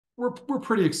we're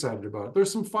pretty excited about it.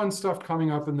 There's some fun stuff coming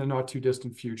up in the not too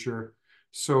distant future.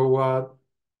 So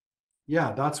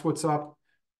yeah, that's what's up.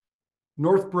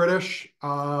 North British,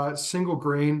 single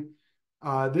grain.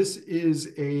 This is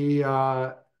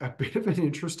a bit of an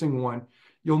interesting one.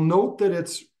 You'll note that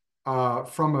it's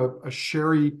from a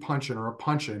sherry puncheon or a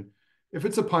puncheon. If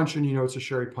it's a puncheon, you know it's a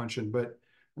sherry puncheon, but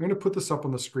I'm going to put this up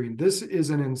on the screen. This is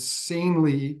an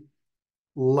insanely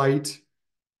light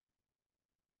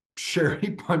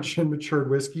sherry puncheon matured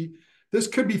whiskey. This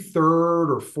could be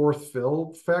third or fourth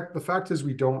fill. The fact is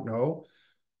we don't know,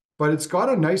 but it's got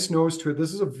a nice nose to it.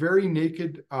 This is a very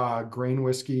naked grain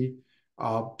whiskey,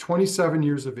 27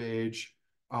 years of age,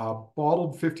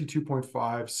 bottled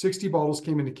 52.5. 60 bottles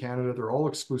came into Canada. They're all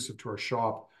exclusive to our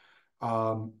shop.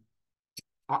 Um,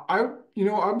 I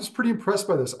was pretty impressed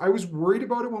by this. I was worried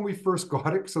about it when we first got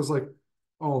it because I was like,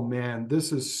 oh man,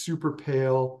 this is super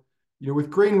pale. With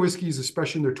grain whiskeys,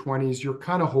 especially in their 20s, you're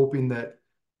kind of hoping that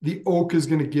the oak is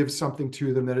going to give something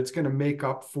to them, that it's going to make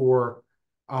up for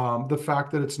the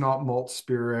fact that it's not malt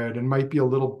spirit and might be a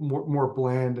little more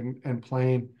bland and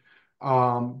plain.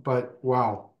 But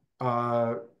wow,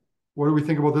 what do we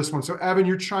think about this one? So, Evan,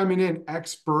 you're chiming in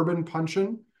ex-bourbon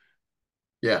puncheon.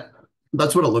 Yeah,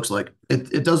 that's what it looks like.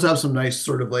 It does have some nice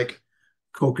sort of like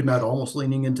coconut, almost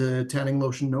leaning into tanning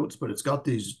lotion notes, but it's got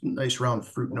these nice round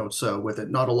fruit notes with it.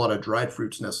 Not a lot of dried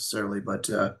fruits necessarily, but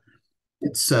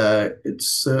it's a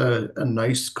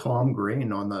nice calm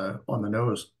grain on the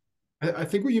nose. I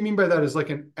think what you mean by that is like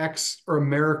an ex or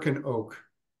American oak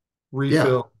Yeah.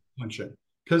 refill puncheon.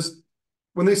 Because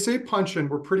when they say puncheon,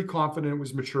 we're pretty confident it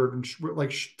was matured and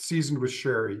seasoned with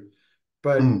sherry.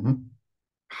 But Hmm.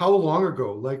 how long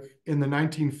ago? Like in the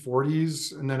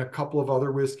 1940s, and then a couple of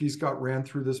other whiskeys ran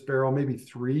through this barrel, maybe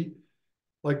three.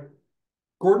 Like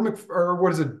or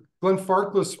what is it? Glen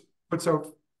puts out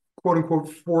quote unquote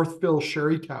fourth fill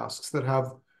sherry casks that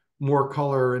have more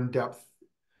color and depth,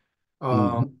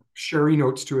 Hmm. sherry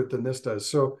notes to it than this does.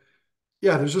 So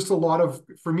yeah, there's just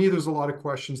for me, there's a lot of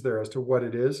questions there as to what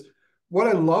it is. What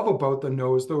I love about the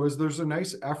nose, though, is there's a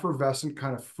nice effervescent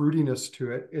kind of fruitiness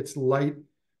to it. It's light.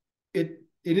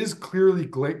 It is clearly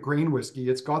grain whiskey.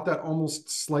 It's got that almost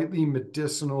slightly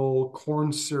medicinal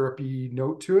corn syrupy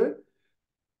note to it,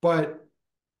 but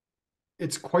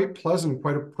it's quite pleasant,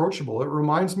 quite approachable. It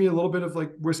reminds me a little bit of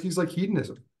like whiskeys like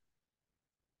hedonism.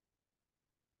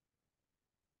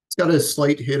 It's got a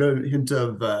slight hint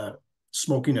of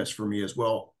smokiness for me as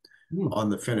well Mm, on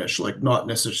the finish, like not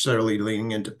necessarily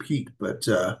leaning into peat, but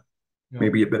yeah,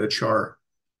 maybe a bit of char.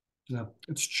 yeah.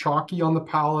 It's chalky on the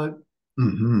palate.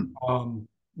 Hmm. Um,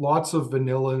 Lots of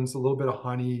vanillins, a little bit of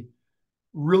honey,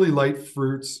 really light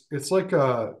fruits. It's like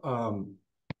a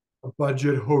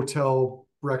budget hotel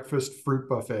breakfast fruit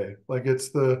buffet. Like it's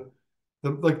the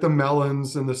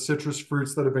melons and the citrus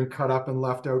fruits that have been cut up and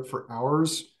left out for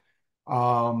hours.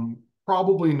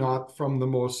 Probably not from the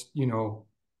most,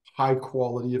 high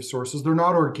quality of sources. They're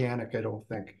not organic, I don't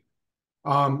think.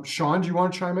 Sean, do you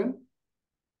want to chime in?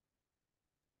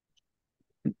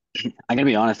 I'm gonna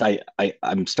be honest.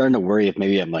 I'm starting to worry if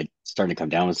maybe I'm like starting to come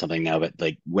down with something now. But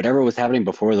like whatever was happening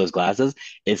before those glasses,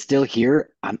 it's still here.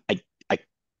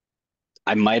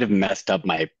 I might have messed up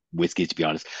my whiskeys to be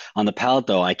honest. On the palate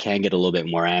though, I can get a little bit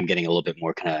more. I am getting a little bit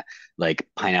more kind of like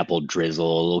pineapple drizzle,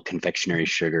 a little confectionery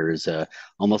sugars,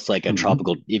 almost like a Hmm.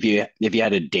 tropical. If you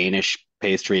had a Danish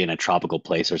pastry in a tropical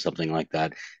place or something like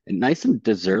that, and nice and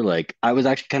dessert. Like I was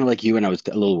actually kind of like you, and I was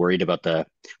a little worried about the.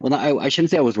 Well, no, I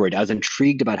shouldn't say I was worried. I was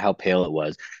intrigued about how pale it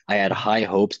was. I had high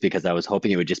hopes because I was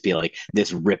hoping it would just be like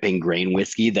this ripping grain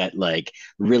whiskey that like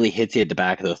really hits you at the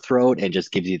back of the throat and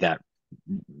just gives you that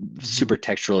Mhm. super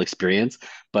textural experience,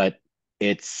 but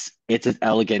it's as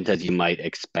elegant as you might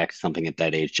expect something at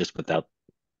that age, just without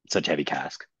such heavy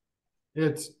cask.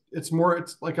 It's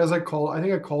like I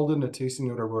think I called it in a tasting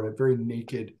note I wrote it, very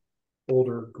naked,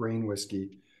 older grain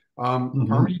whiskey. Hmm.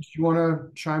 Harmony, do you want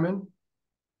to chime in?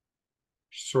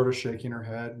 She's sort of shaking her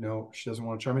head. No, she doesn't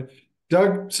want to chime in.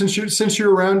 Doug, since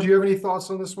you're around, do you have any thoughts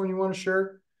on this one you want to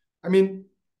share? I mean,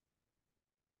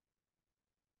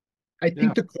 I yeah,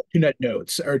 think the coconut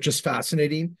notes are just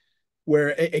fascinating. Where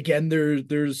again,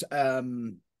 there's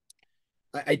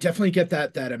I definitely get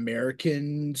that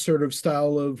American sort of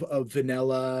style of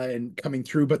vanilla and coming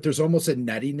through, but there's almost a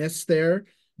nuttiness there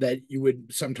that you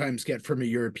would sometimes get from a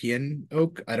European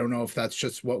oak. I don't know if that's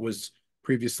just what was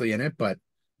previously in it, but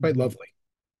quite mhm, lovely.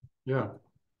 yeah, It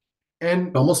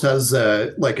and almost has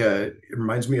it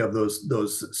reminds me of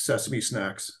those sesame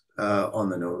snacks on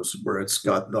the nose where it's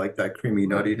got like that creamy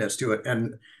right, nuttiness to it,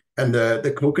 and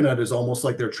the coconut is almost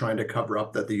like they're trying to cover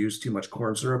up that they use too much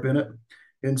corn syrup in it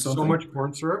in so something. much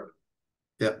corn syrup.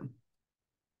 Yeah.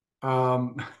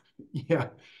 Yeah,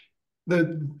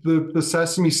 the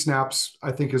sesame snaps,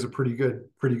 I think, is a pretty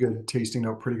good tasting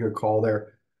note, pretty good call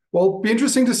there. Well, be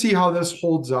interesting to see how this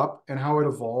holds up and how it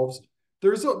evolves.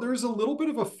 There's a little bit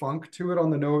of a funk to it on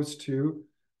the nose too.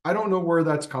 I don't know where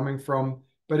that's coming from,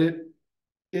 but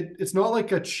it's not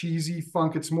like a cheesy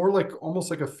funk. It's more like almost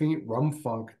like a faint rum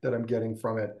funk that I'm getting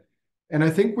from it. And I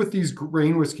think with these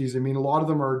grain whiskeys, I mean, a lot of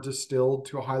them are distilled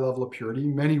to a high level of purity.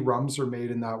 Many rums are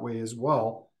made in that way as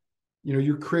well.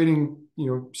 You're creating,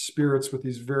 spirits with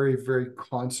these very, very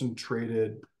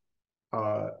concentrated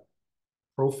uh,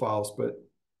 profiles. But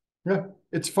yeah,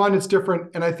 it's fun. It's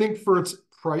different. And I think for its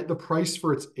price, the price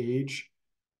for its age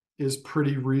is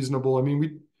pretty reasonable. I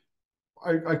mean,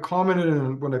 I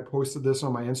commented when I posted this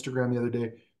on my Instagram the other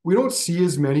day, we don't see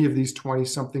as many of these 20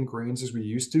 something grains as we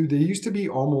used to. They used to be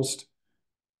almost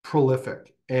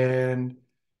prolific. And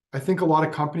I think a lot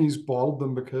of companies bottled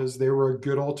them because they were a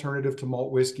good alternative to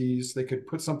malt whiskeys. They could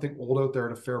put something old out there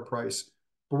at a fair price,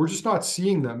 but we're just not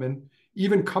seeing them. And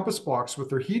even Compass Box with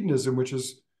their hedonism, which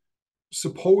is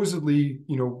supposedly,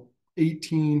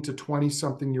 18 to 20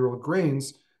 something year old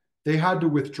grains, they had to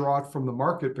withdraw it from the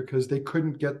market because they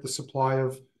couldn't get the supply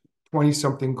of 20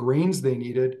 something grains they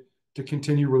needed to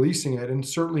continue releasing it, and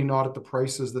certainly not at the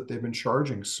prices that they've been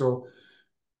charging. So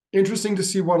interesting to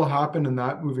see what'll happen in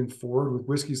that moving forward with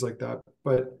whiskeys like that.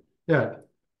 But yeah,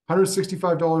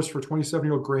 $165 for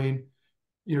 27-year-old grain.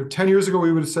 10 years ago,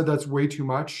 we would have said that's way too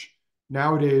much.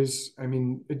 Nowadays, I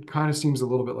mean, it kind of seems a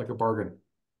little bit like a bargain.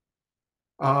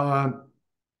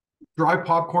 Dry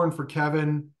popcorn for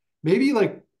Kevin, maybe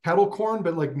like kettle corn,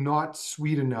 but like not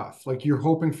sweet enough. Like you're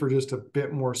hoping for just a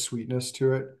bit more sweetness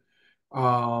to it.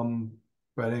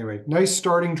 But anyway, nice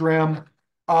starting dram.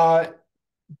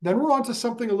 Then we're on to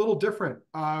something a little different.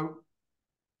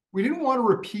 We didn't want to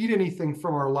repeat anything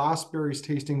from our last berries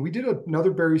tasting. We did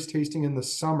another berries tasting in the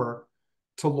summer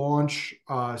to launch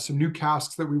some new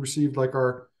casks that we received, like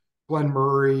our Glen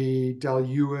Moray,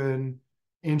 Ewan,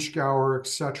 Inchgour,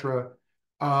 etc.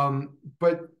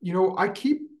 But I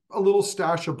keep a little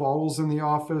stash of bottles in the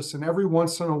office, and every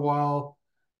once in a while,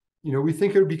 we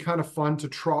think it would be kind of fun to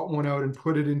trot one out and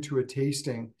put it into a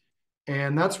tasting.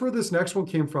 And that's where this next one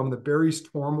came from, the Barry's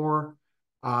Tormore,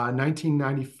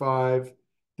 1995.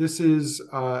 This is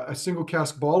a single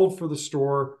cask bottled for the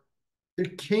store.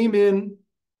 It came in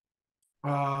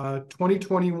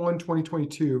 2021,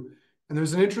 2022. And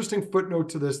there's an interesting footnote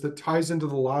to this that ties into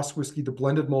the last whiskey, the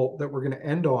Blended Malt, that we're going to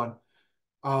end on.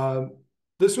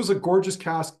 This was a gorgeous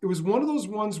cask. It was one of those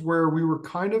ones where we were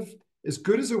kind of, as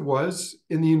good as it was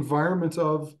in the environment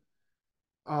of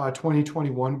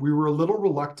 2021, we were a little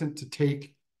reluctant to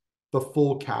take the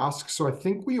full cask. So I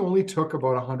think we only took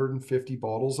about 150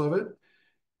 bottles of it.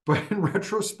 But in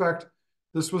retrospect,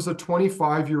 this was a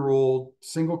 25-year-old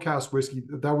single cask whiskey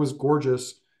that was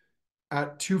gorgeous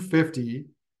at $250,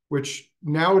 which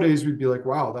nowadays we'd be like,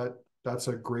 wow, that's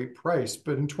a great price.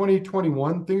 But in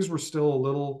 2021, things were still a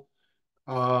little,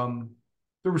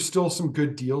 there were still some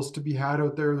good deals to be had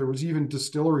out there. There was even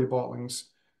distillery bottlings,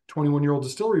 21-year-old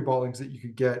distillery bottlings that you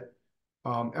could get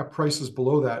at prices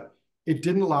below that. It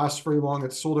didn't last very long.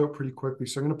 It sold out pretty quickly.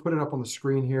 So I'm going to put it up on the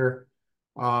screen here,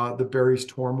 the Barry's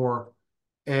Tormore.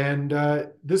 And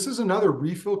this is another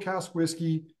refill cask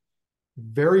whiskey,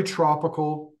 very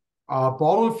tropical,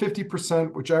 bottled at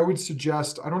 50%, which I would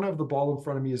suggest, I don't have the bottle in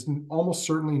front of me, is almost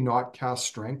certainly not cask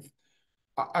strength.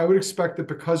 I would expect that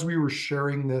because we were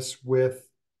sharing this with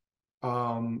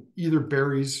either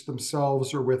Barry's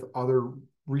themselves or with another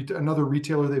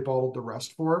retailer they bottled the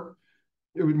rest for,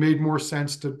 it would make more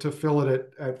sense to fill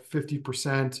it at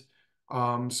 50%.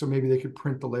 So maybe they could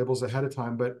print the labels ahead of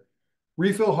time. But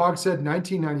refill hogshead,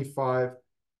 1995.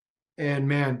 And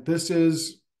man, this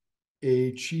is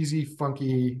a cheesy,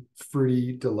 funky,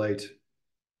 fruity delight.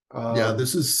 Yeah,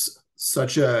 this was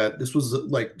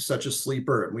like such a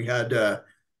sleeper. And we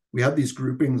had these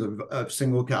groupings of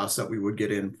single casks that we would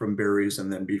get in from berries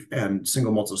and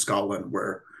single malts of Scotland,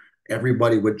 where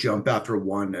everybody would jump after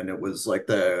one, and it was like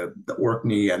the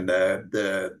Orkney and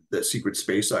the Secret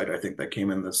Speyside, I think, that came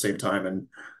in at the same time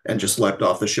and just leapt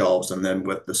off the shelves. And then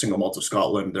with the single malts of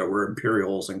Scotland, there were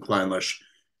Imperials and Clynelish,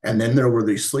 and then there were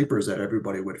these sleepers that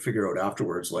everybody would figure out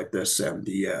afterwards, like this and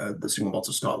the single malts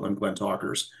of Scotland, Glen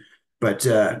Talkers. But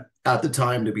at the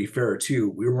time, to be fair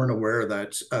too, we weren't aware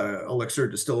that elixir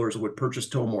distillers would purchase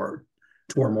Tormore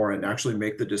and actually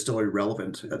make the distillery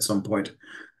relevant at some point.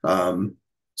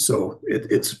 So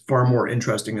it's far more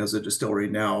interesting as a distillery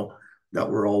now that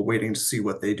we're all waiting to see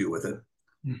what they do with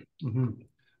it.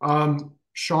 Mm-hmm.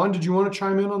 Sean, did you want to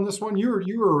chime in on this one?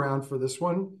 You were around for this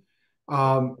one.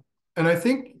 And I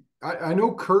think I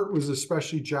know Kurt was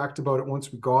especially jacked about it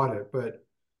once we got it, but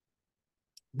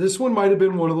this one might have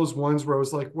been one of those ones where I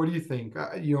was like, what do you think?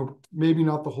 You know, maybe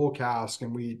not the whole cask,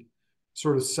 and we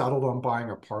sort of settled on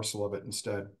buying a parcel of it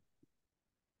instead.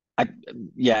 I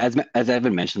yeah, as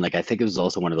Evan mentioned, like I think it was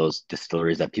also one of those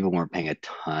distilleries that people weren't paying a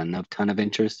ton of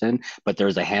interest in, but there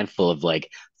was a handful of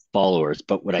like followers.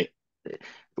 But what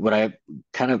I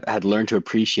kind of had learned to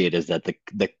appreciate is that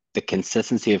the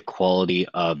consistency of quality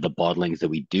of the bottlings that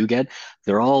we do get,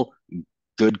 they're all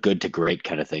good to great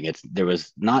kind of thing. There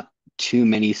was not too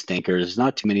many stinkers,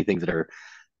 not too many things that are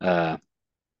uh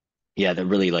yeah, that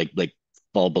really like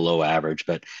fall below average.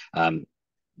 But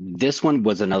this one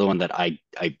was another one that I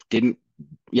didn't,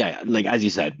 yeah, like as you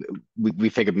said, we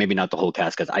figured maybe not the whole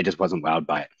cast because I just wasn't wowed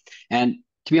by it. And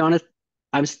to be honest,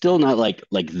 I'm still not like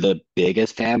the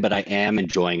biggest fan, but I am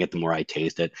enjoying it the more I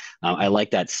taste it. I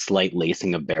like that slight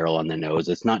lacing of barrel on the nose.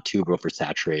 It's not too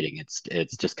oversaturating.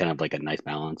 It's just kind of like a nice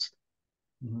balance.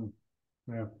 Mhm.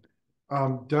 Yeah.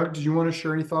 Doug, did you want to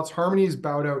share any thoughts? Harmony's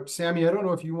bowed out. Sammy, I don't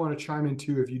know if you want to chime in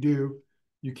too. If you do,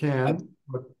 you Uh, can.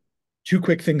 But Two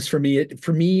quick things for me.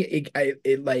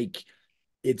 It like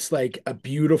it's like a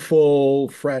beautiful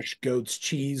fresh goat's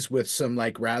cheese with some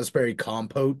like raspberry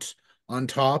compote on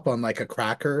top on like a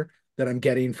cracker that I'm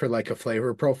getting for like a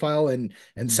flavor profile. And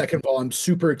second of all, I'm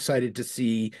super excited to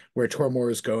see where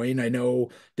Tormore is going. I know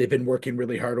they've been working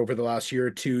really hard over the last year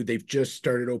or two. They've just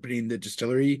started opening the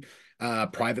distillery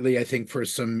privately, I think, for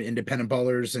some independent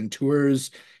ballers and tours.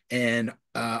 And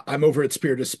I'm over at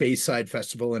Spirit of Speyside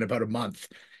Festival in about a month,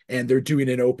 and they're doing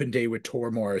an open day with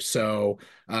Tormore. So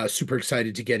super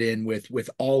excited to get in with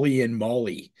Ollie and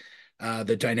Molly,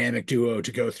 the dynamic duo,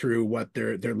 to go through what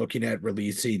they're looking at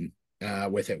releasing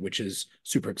with it, which is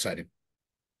super exciting.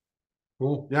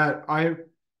 cool. Yeah,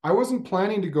 I wasn't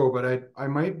planning to go, but I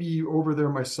might be over there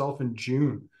myself in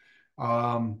June.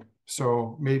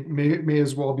 So may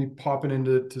as well be popping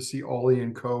in to see Ollie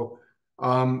and Co.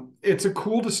 It's a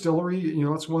cool distillery. You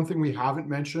know, that's one thing we haven't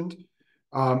mentioned.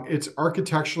 It's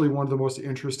architecturally one of the most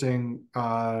interesting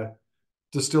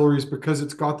distilleries because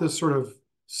it's got this sort of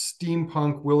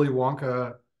steampunk Willy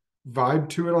Wonka vibe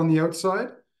to it on the outside,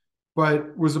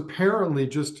 but was apparently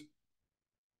just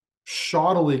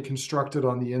shoddily constructed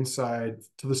on the inside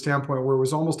to the standpoint where it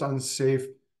was almost unsafe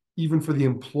even for the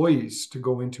employees to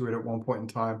go into it at one point in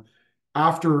time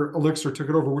after Elixir took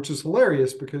it over, which is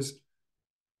hilarious because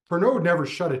Pernod never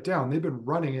shut it down. They've been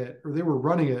running it, or they were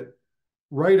running it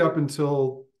right up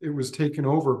until it was taken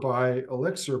over by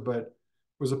Elixir, but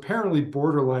was apparently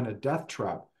borderline a death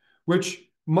trap, which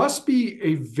must be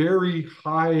a very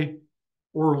high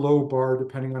or low bar,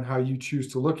 depending on how you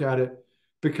choose to look at it.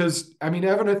 Because, I mean,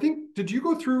 Evan, I think, did you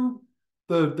go through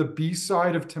the B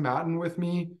side of Tomatin with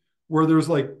me, where there's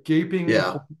like gaping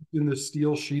Yeah. holes in the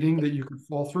steel sheeting that you could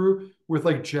fall through with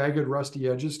like jagged, rusty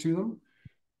edges to them?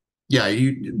 Yeah,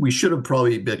 we should have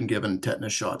probably been given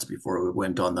tetanus shots before we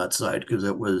went on that side because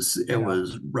it Yeah.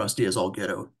 was rusty as all get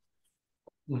out.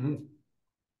 Mm-hmm.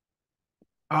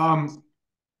 Um,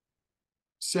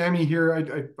 Sammy here,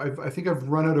 I think I've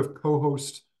run out of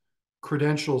co-host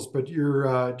credentials, but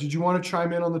did you want to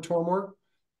chime in on the Tormore?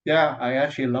 Yeah, I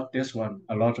actually love this one.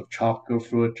 A lot of chocolate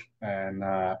fruit, and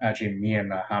actually, me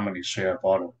and Harmony share a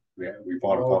bottle. We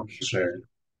bought a Oh, bottle to share.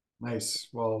 nice.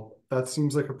 Well, that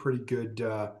seems like a pretty good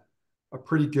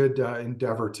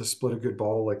endeavor to split a good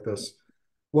bottle like this.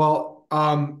 Well,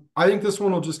 I think this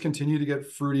one will just continue to get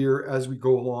fruitier as we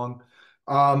go along.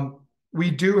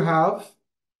 We do have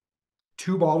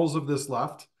two bottles of this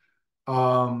left.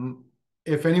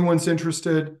 If anyone's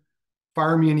interested,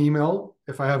 fire me an email.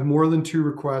 If I have more than two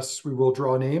requests, we will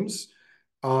draw names.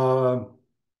 Uh,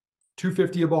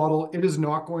 250 a bottle. It is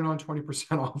not going on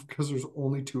 20% off because there's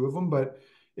only two of them. But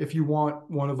if you want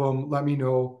one of them, let me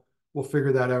know. We'll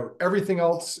figure that out. Everything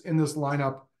else in this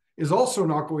lineup is also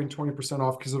not going 20%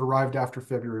 off because it arrived after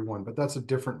February 1, but that's a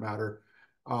different matter.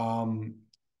 Um,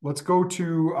 let's go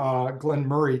to Glen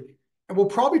Murray. And we'll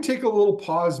probably take a little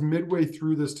pause midway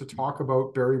through this to talk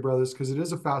about Berry Brothers because it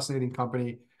is a fascinating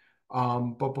company.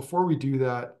 But before we do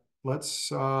that, let's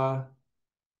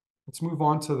move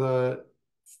on to the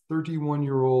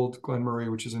 31-year-old Glen Murray,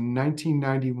 which is a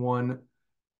 1991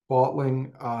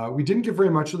 bottling. We didn't get very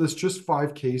much of this, just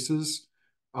 5 cases.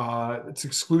 It's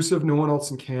exclusive. No one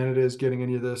else in Canada is getting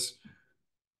any of this.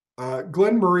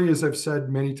 Glen Murray, as I've said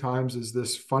many times, is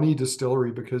this funny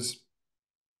distillery because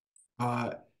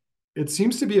it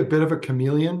seems to be a bit of a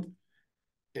chameleon.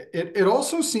 It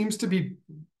also seems to be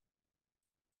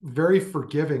very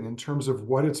forgiving in terms of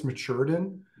what it's matured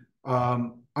in.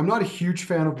 I'm not a huge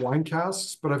fan of wine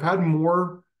casks, but I've had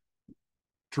more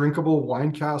drinkable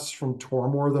wine casks from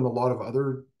Tormore than a lot of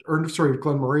other or sorry,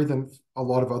 Glen Moray than a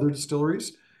lot of other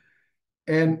distilleries.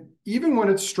 And even when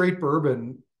it's straight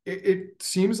bourbon, it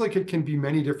seems like it can be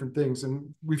many different things.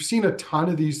 And we've seen a ton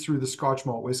of these through the Scotch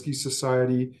Malt Whiskey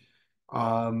Society.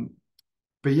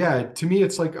 But yeah, to me,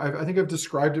 it's like I think I've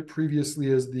described it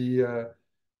previously as the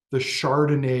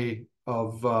Chardonnay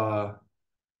of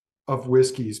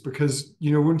whiskeys, because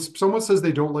when someone says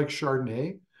they don't like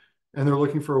Chardonnay and they're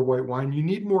looking for a white wine, you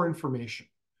need more information,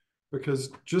 because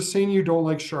just saying you don't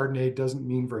like Chardonnay doesn't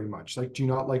mean very much. Like, do you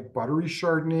not like buttery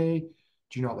Chardonnay?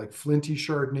 Do you not like flinty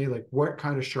Chardonnay? Like, what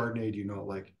kind of Chardonnay do you not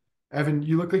like? Evan,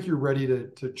 you look like you're ready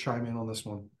to chime in on this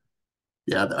one.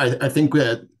 Yeah, I think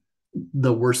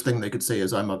the worst thing they could say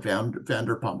is I'm a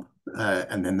Vanderpump,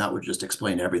 and then that would just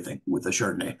explain everything with the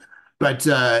Chardonnay. But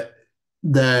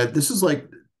this is like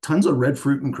tons of red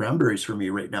fruit and cranberries for me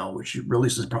right now, which really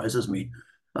surprises me.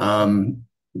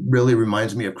 Really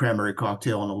reminds me of cranberry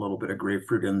cocktail and a little bit of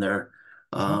grapefruit in there,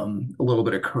 a little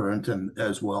bit of currant and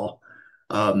as well.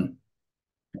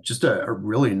 Just a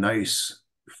really nice,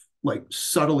 like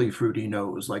subtly fruity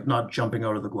nose, like not jumping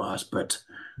out of the glass, but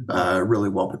really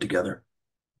well put together.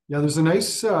 Yeah, there's a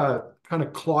nice kind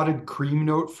of clotted cream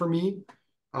note for me.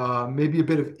 Maybe a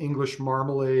bit of English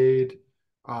marmalade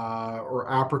or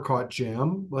apricot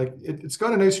jam. Like it's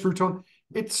got a nice fruit tone.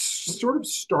 It's sort of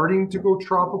starting to go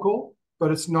tropical, but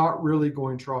it's not really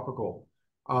going tropical.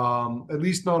 At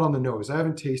least not on the nose. I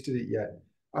haven't tasted it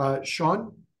yet.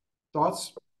 Sean,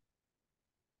 thoughts?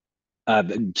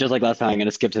 Just like last time, I'm going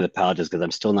to skip to the palate just because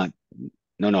I'm still not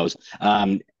no nose.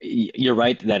 You're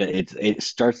right that it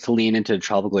starts to lean into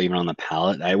tropical even on the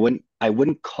palate. I wouldn't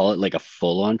call it like a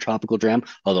full-on tropical dram,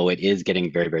 although it is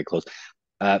getting very, very close.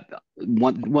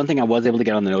 One thing I was able to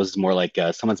get on the nose is more like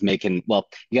someone's making. Well,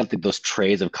 you got those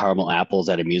trays of caramel apples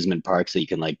at amusement parks that you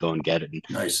can like go and get it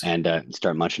Nice. and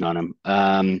start munching on them.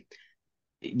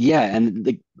 Yeah, and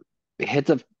the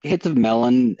hits of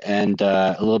melon and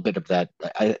a little bit of that.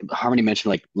 Harmony mentioned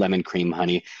like lemon cream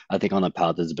honey. I think on the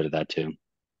palate there's a bit of that too.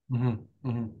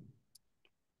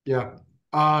 Yeah.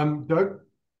 Doug,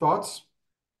 thoughts?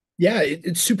 Yeah,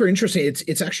 it's super interesting.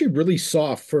 It's actually really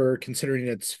soft for considering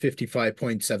it's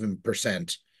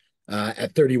 55.7%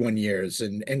 at 31 years.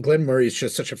 And Glen Murray is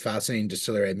just such a fascinating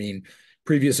distillery. I mean,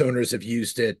 previous owners have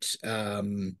used it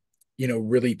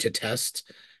really to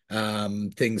test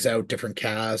things out, different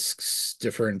casks,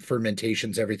 different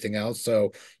fermentations, everything else.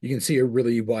 So you can see a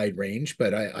really wide range,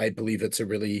 but I believe it's a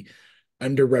really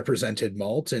underrepresented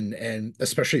malt, and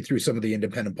especially through some of the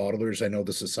independent bottlers. I know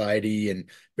the Society and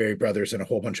Berry Brothers and a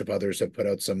whole bunch of others have put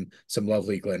out some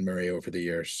lovely Glen Murray over the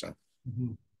years. So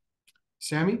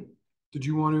Sammy, did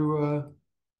you want to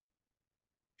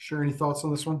share any thoughts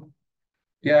on this one?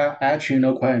 Yeah, I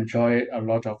actually quite enjoy a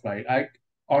lot of like I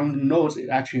on the nose it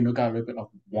actually got a little bit of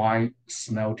wine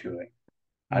smell to it.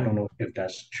 I don't know if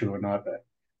that's true or not, but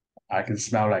I can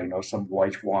smell like some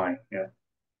white wine. Yeah.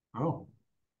 Oh,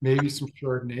 maybe some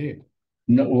Chardonnay.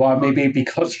 No, well, maybe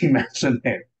because you mentioned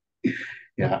it.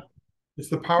 Yeah. It's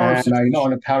the power of And on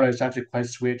the palate, it's actually quite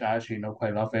sweet. I actually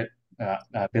quite love it.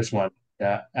 This one,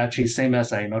 yeah, actually same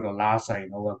as the last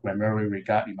Glenmurray we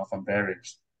got from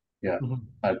berries. Yeah,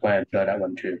 I quite enjoy that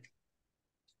one too.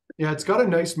 Yeah, it's got a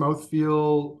nice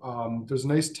mouthfeel. There's a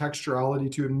nice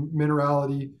texturality to it,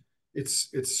 minerality.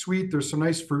 It's sweet. There's some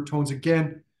nice fruit tones.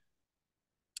 Again,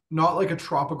 not like a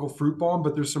tropical fruit bomb,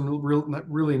 but there's some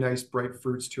really nice bright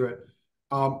fruits to it.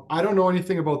 I don't know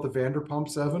anything about the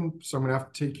Vanderpumps, Evan, so I'm gonna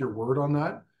have to take your word on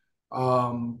that.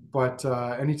 But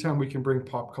anytime we can bring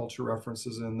pop culture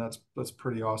references in, that's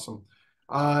pretty awesome.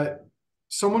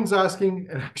 Someone's asking,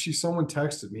 and actually someone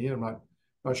texted me, I'm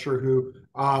not sure who,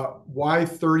 why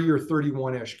 30 or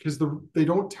 31-ish? Because they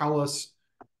don't tell us,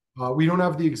 we don't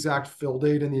have the exact fill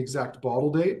date and the exact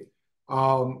bottle date.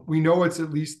 We know it's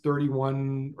at least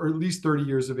 31 or at least 30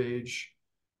 years of age,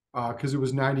 because it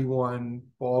was 91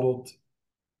 bottled.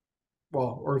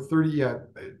 Well, or 30, yeah.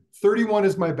 31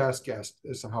 is my best guess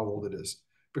as to how old it is.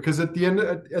 Because at the end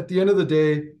of the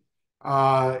day,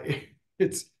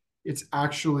 it's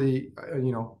actually,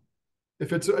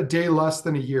 if it's a day less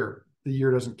than a year, the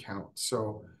year doesn't count.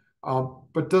 So,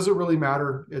 but does it really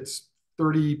matter? It's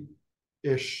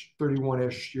 30-ish,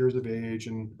 31-ish years of age.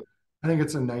 And I think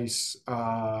it's a nice,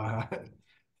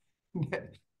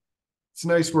 it's a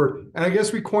nice word. And I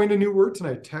guess we coined a new word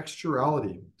tonight,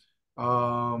 texturality.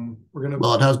 Well,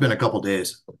 it has been a couple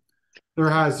days.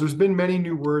 There's been many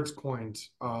new words coined.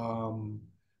 And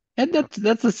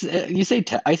you say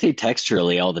I say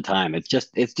texturally all the time. It's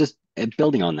just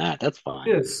building on that. That's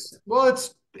fine.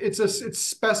 It's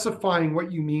specifying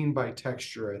what you mean by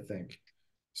texture, I think.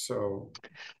 So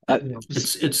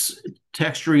it's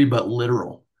textury but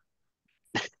literal.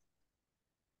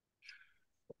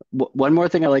 One more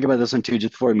thing I like about this one too,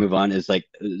 just before we move on, is like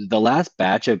the last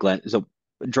batch of Glen. So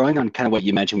drawing on kind of what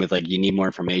you mentioned with like you need more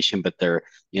information, but they're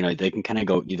they can kind of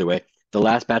go either way. The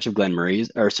last batch of Glen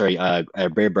Murray's, or sorry,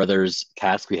 Bray Brothers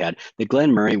cask we had, the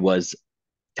Glen Murray was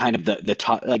kind of the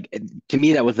top. Like to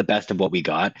me, that was the best of what we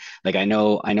got. Like I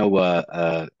know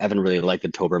Evan really liked the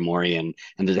Tormore, and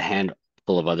there's a handful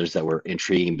of others that were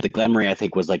intriguing, but the Glen Murray I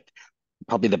think was like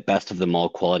probably the best of them all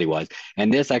quality wise.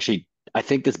 And this actually, I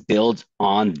think this builds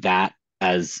on that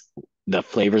as the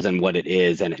flavors and what it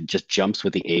is, and it just jumps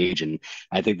with the age. And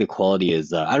I think the quality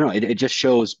is, I don't know, it just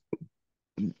shows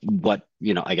what,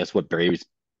 I guess what berries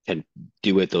can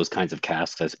do with those kinds of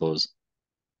casks, I suppose.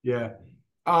 Yeah.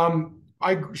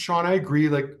 Sean, I agree.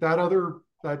 Like that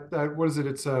what is it?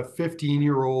 It's a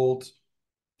 15-year-old. I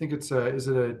think it's is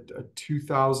it a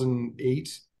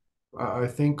 2008, I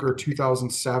think, or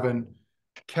 2007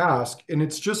 cask, and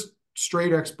it's just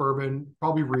straight ex bourbon,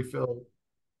 probably refilled,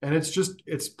 and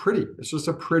it's pretty. It's just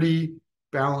a pretty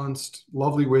balanced,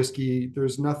 lovely whiskey.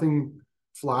 There's nothing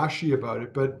flashy about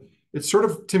it, but it's sort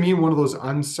of to me one of those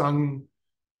unsung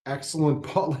excellent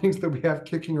bottlings that we have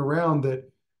kicking around that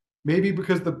maybe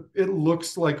because it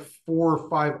looks like 4 or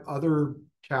 5 other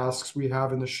casks we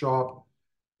have in the shop,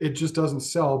 it just doesn't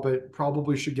sell, but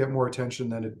probably should get more attention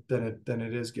than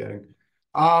it is getting.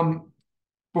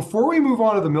 Before we move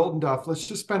on to the Miltonduff, let's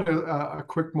just spend a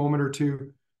quick moment or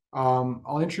two.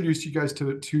 I'll introduce you guys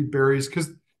to Barry's because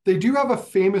they do have a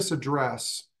famous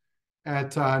address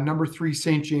at number 3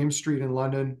 St. James Street in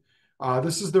London.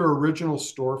 This is their original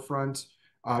storefront.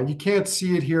 You can't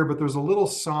see it here, but there's a little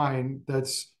sign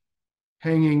that's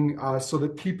hanging so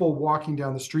that people walking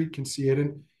down the street can see it.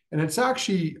 And it's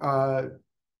actually a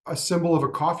symbol of a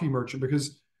coffee merchant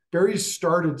because Barry's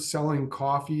started selling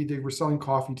coffee. They were selling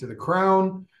coffee to the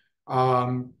crown.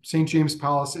 St. James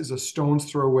Palace is a stone's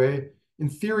throw away. In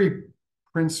theory,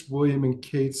 Prince William and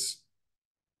Kate's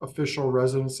official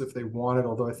residence if they wanted,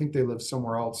 although I think they live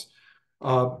somewhere else.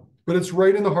 But it's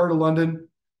right in the heart of London.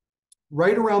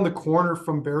 Right around the corner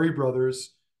from Barry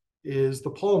Brothers is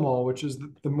the Pall Mall, which is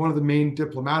one of the main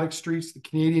diplomatic streets. The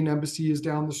Canadian Embassy is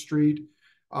down the street.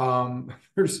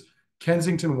 There's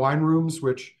Kensington Wine Rooms,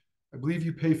 which I believe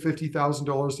you pay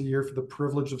 $50,000 a year for the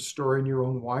privilege of storing your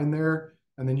own wine there,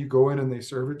 and then you go in and they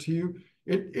serve it to you.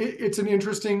 It's an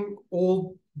interesting,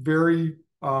 old, very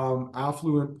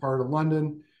affluent part of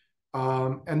London,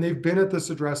 and they've been at this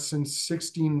address since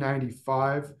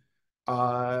 1695.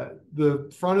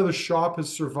 The front of the shop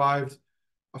has survived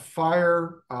a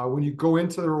fire. When you go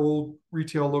into their old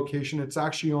retail location, it's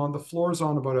actually the floor is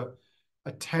on about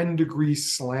a 10-degree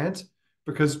slant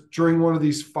because during one of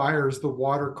these fires, the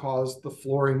water caused the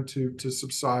flooring to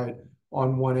subside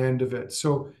on one end of it.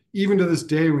 So even to this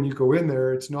day, when you go in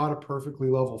there, it's not a perfectly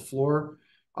level floor.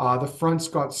 The front's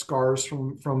got scars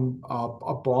from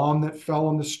a bomb that fell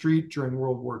on the street during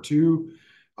World War II.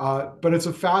 But it's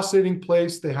a fascinating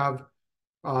place. They have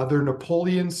their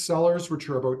Napoleon cellars, which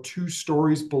are about 2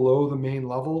 stories below the main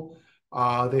level.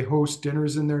 They host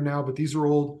dinners in there now, but these are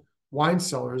old wine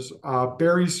cellars.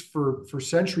 Barry's for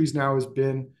centuries now has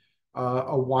been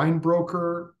a wine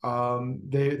broker.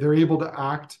 They're able to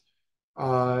act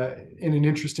in an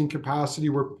interesting capacity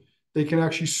where they can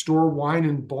actually store wine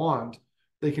in bond.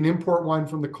 They can import wine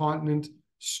from the continent,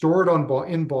 store it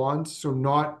in bonds, so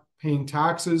not paying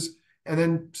taxes, and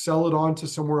then sell it on to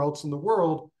somewhere else in the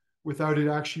world without it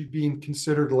actually being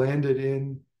considered landed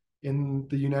in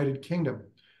the United Kingdom.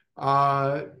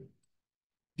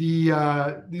 These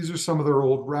are some of their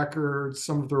old records,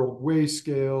 some of their old weigh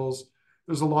scales.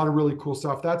 There's a lot of really cool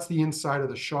stuff. That's the inside of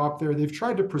the shop there. They've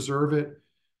tried to preserve it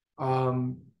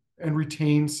and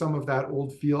retain some of that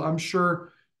old feel. I'm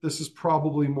sure this is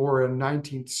probably more a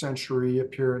 19th century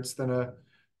appearance than a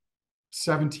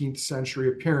 17th century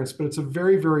appearance, but it's a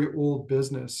very, very old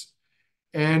business.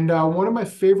 And one of my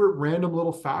favorite random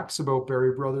little facts about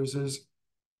Barry Brothers is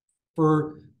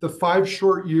for the 5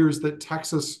 short years that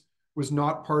Texas was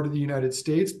not part of the United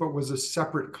States, but was a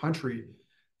separate country,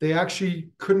 they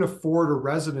actually couldn't afford a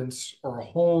residence or a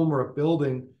home or a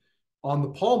building on the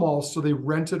Pall Mall, so they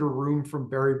rented a room from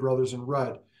Barry Brothers in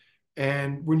Rudd.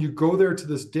 And when you go there to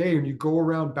this day, and you go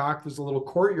around back, there's a little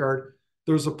courtyard,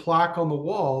 there's a plaque on the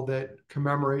wall that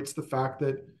commemorates the fact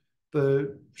that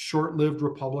the short-lived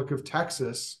Republic of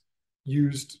Texas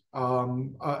used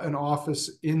an office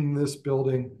in this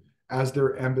building as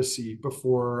their embassy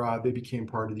before they became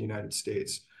part of the United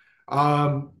States.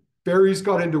 Barry's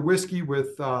got into whiskey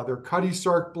with their Cuddy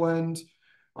Sark blend.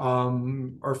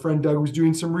 Our friend Doug was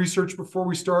doing some research before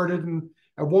we started, and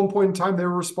at one point in time, they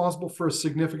were responsible for a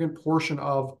significant portion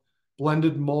of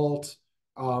blended malt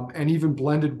and even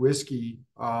blended whiskey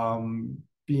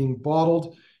being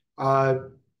bottled.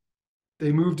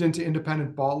 They moved into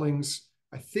independent bottlings,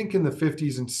 I think, in the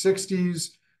 50s and 60s.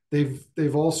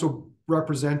 They've also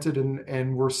represented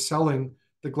and were selling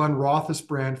the Glenrothes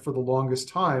brand for the longest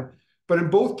time. But in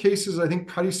both cases, I think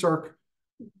Cutty Sark,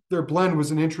 their blend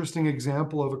was an interesting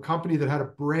example of a company that had a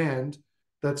brand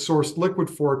that sourced liquid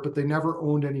for it, but they never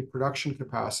owned any production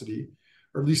capacity,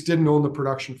 or at least didn't own the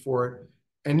production for it.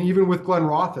 And even with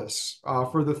Glenrothes,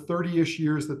 for the 30-ish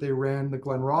years that they ran the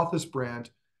Glenrothes brand,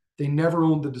 they never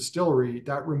owned the distillery.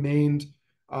 That remained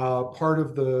part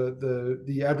of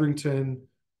the Edrington,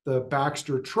 the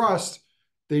Baxter Trust.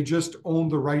 They just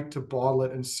owned the right to bottle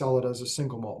it and sell it as a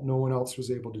single malt. No one else was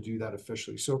able to do that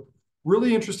officially. So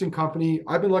really interesting company.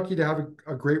 I've been lucky to have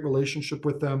a great relationship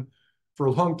with them for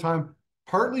a long time,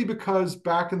 partly because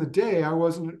back in the day, I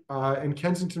wasn't, and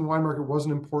Kensington Wine Market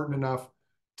wasn't important enough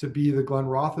to be the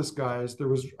Glenrothes guys. There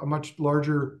was a much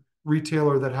larger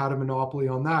retailer that had a monopoly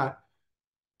on that.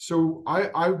 So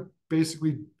I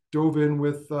basically dove in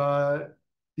with the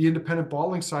independent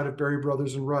bottling side of Berry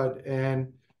Brothers and Rudd,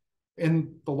 and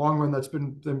in the long run, that's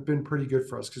been pretty good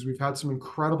for us because we've had some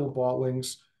incredible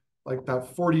bottlings, like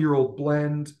that 40-year-old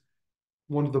blend,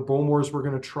 one of the Bowmores we're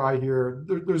going to try here.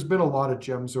 There's been a lot of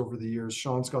gems over the years.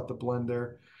 Sean's got the blend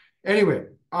there. Anyway,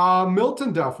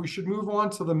 Miltonduff. We should move on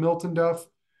to the Miltonduff.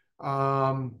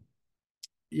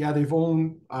 Yeah, they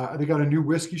got a new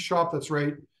whiskey shop. That's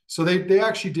right. So they've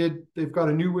got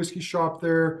a new whiskey shop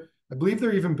there. I believe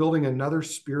they're even building another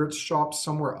spirits shop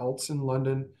somewhere else in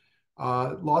London.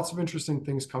 Lots of interesting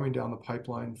things coming down the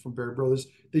pipeline from Berry Brothers.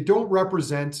 They don't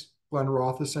represent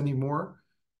Glenrothes anymore,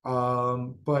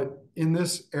 but in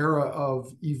this era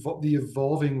of the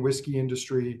evolving whiskey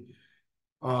industry,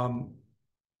 I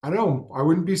don't know. I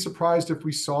wouldn't be surprised if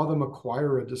we saw them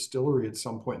acquire a distillery at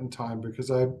some point in time,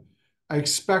 because I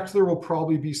expect there will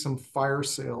probably be some fire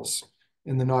sales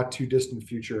in the not too distant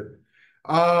future.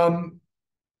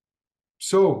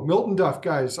 So Miltonduff,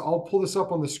 guys, I'll pull this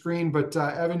up on the screen, but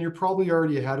Evan, you're probably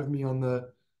already ahead of me on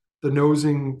the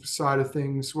nosing side of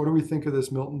things. What do we think of this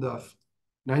Miltonduff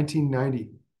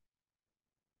 1990?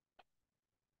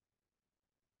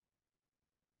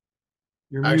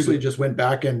 You're I actually muted. just went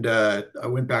back and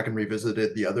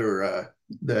revisited the other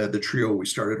the trio we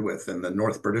started with, and the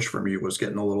North British for me was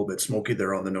getting a little bit smoky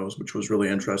there on the nose, which was really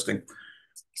interesting.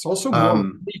 It's also more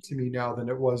meaty to me now than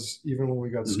it was even when we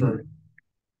got started.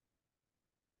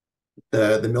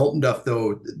 The Miltonduff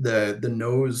though, the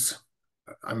nose,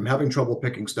 I'm having trouble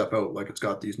picking stuff out. Like, it's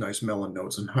got these nice melon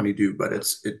notes and honeydew, but it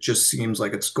just seems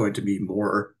like it's going to be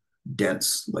more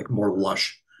dense, like more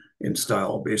lush in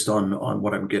style based on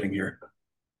what I'm getting here.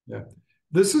 Yeah.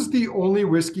 This is the only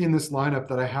whiskey in this lineup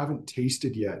that I haven't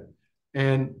tasted yet.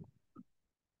 And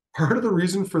part of the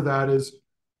reason for that is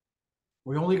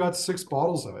we only got 6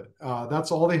 bottles of it.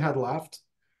 That's all they had left.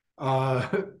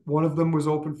 One of them was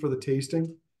open for the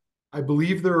tasting. I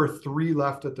believe there are 3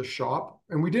 left at the shop,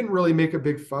 and we didn't really make a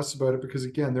big fuss about it because,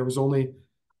 again, there was only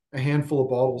a handful of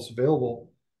bottles available.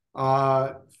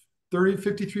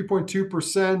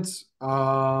 53.2%,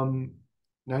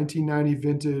 1990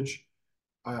 vintage.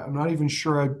 I'm not even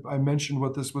sure I mentioned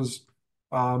what this was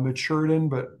matured in,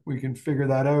 but we can figure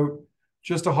that out.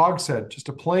 Just a hogshead, just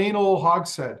a plain old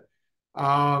hogshead.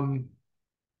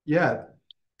 Yeah,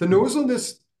 the nose on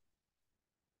this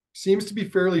seems to be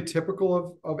fairly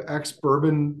typical of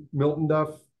ex-bourbon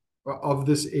Miltonduff of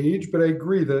this age, but I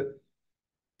agree that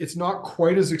it's not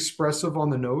quite as expressive on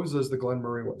the nose as the Glen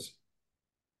Murray was.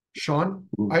 Sean,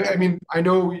 I mean, I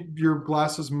know your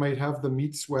glasses might have the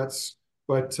meat sweats,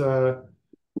 but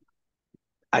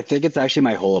I think it's actually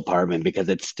my whole apartment, because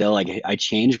it's still like I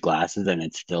change glasses and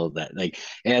it's still that, like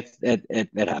it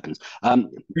happens. Are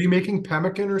you making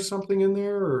pemmican or something in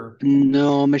there, or?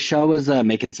 No, Michelle was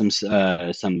making some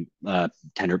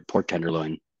pork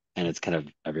tenderloin, and it's kind of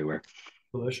everywhere.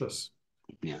 Delicious.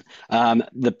 Yeah.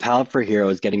 The palate for Hero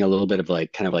is getting a little bit of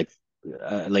like like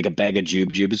a bag of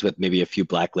jubes with maybe a few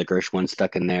black licorice ones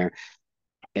stuck in there.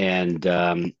 And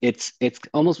it's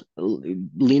almost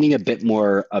leaning a bit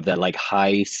more of that like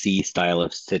high C style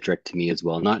of citric to me as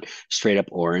well. Not straight up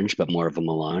orange, but more of a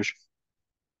melange.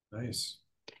 Nice.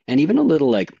 And even a little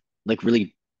like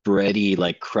really bready,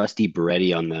 like crusty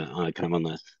bready on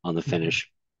the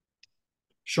finish.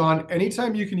 Sean,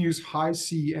 anytime you can use high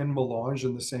C and melange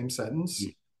in the same sentence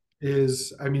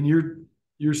is, I mean,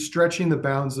 you're stretching the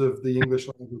bounds of the English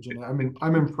language, and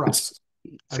I'm impressed.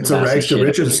 It's a rags to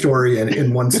riches story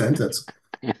in one sentence.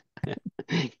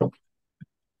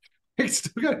 He's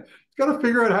still got to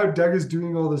figure out how Doug is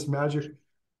doing all this magic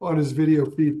on his video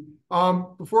feed.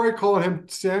 Before I call on him,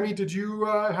 Sammy, did you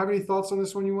have any thoughts on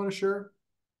this one you want to share?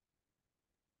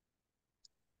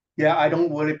 Yeah, I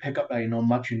don't really pick up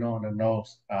much on the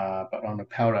nose. But on the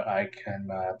palate, I can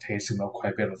taste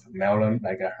quite a bit of melon,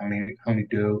 like a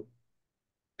honeydew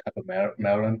type of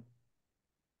melon.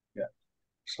 Yeah.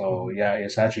 So Mhm. yeah,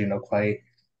 it's actually quite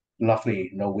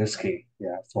lovely, whiskey.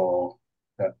 Yeah,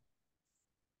 uh,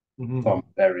 Mhm. from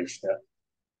berries. Yeah.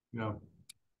 Yeah.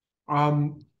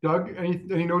 Doug,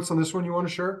 any notes on this one you want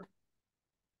to share?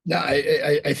 No,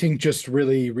 I think just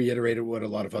really reiterated what a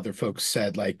lot of other folks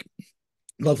said, like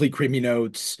lovely creamy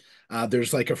notes.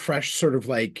 There's like a fresh sort of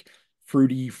like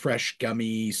fruity, fresh,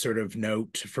 gummy sort of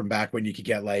note from back when you could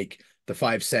get like the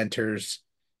 5 centers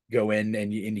go in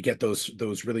and you get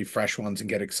those really fresh ones and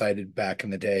get excited back in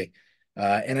the day.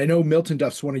 And I know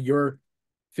Miltonduff's one of your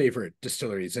favorite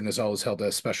distilleries and has always held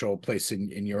a special place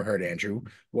in your heart, Andrew.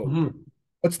 Mhm.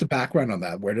 What's the background on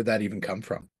that? Where did that even come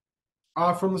from?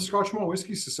 From the Scotch Malt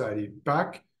Whisky Society.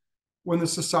 Back when the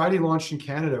society launched in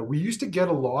Canada, we used to get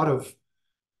a lot of,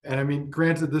 and I mean,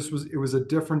 granted, it was a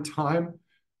different time,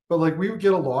 but like we would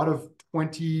get a lot of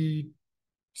 20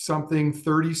 something,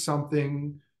 30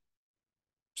 something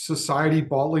society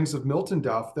bottlings of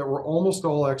Miltonduff that were almost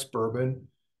all ex-bourbon.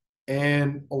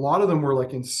 And a lot of them were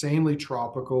like insanely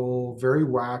tropical, very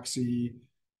waxy.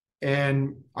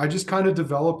 And I just kind of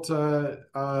developed a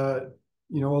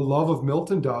love of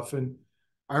Miltonduff. And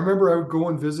I remember I would go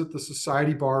and visit the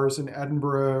society bars in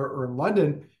Edinburgh or in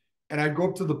London, and I'd go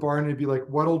up to the bar and I'd be like,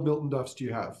 "What old Miltonduffs do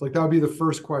you have?" Like that would be the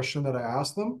first question that I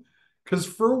asked them, because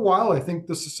for a while I think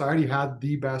the society had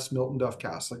the best Miltonduff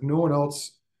cask. Like no one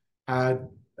else had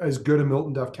as good a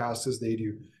Miltonduff cask as they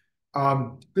do.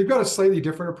 They've got a slightly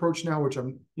different approach now, which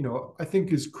I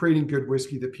think is creating good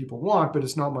whiskey that people want, but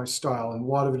it's not my style. And a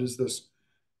lot of it is this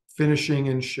finishing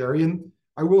and sherry. And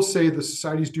I will say the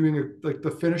society's doing like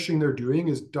the finishing they're doing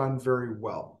is done very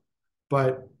well.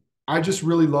 But I just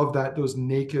really love that those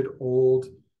naked old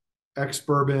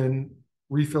ex-bourbon,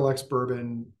 refill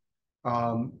ex-bourbon,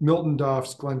 Milton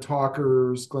Duffs, Glen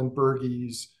Talkers, Glen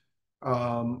Burgies,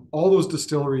 all those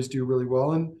distilleries do really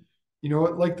well. And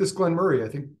like this Glen Murray, I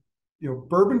think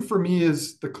bourbon for me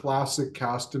is the classic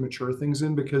cask to mature things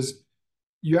in because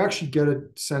you actually get a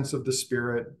sense of the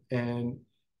spirit and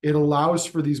it allows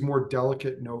for these more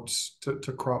delicate notes to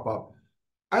crop up.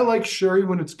 I like sherry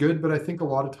when it's good, but I think a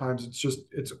lot of times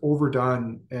it's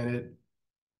overdone and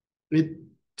it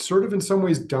sort of in some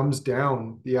ways dumbs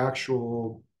down the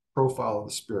actual profile of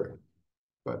the spirit.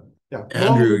 But yeah,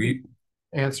 Andrew, long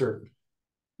answer.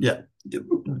 yeah,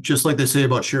 just like they say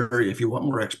about sherry, if you want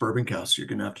more ex-bourbon casks, you're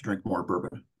gonna have to drink more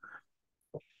bourbon.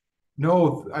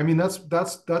 No, I mean that's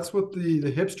what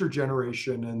the hipster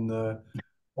generation and the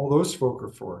all those folk are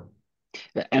for.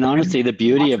 And honestly, And the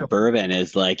beauty of bourbon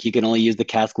is like you can only use the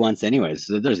cask once anyways,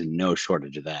 so there's no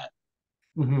shortage of that.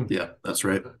 Mhm, Yeah, that's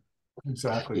right. Yeah,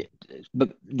 exactly.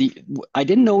 but I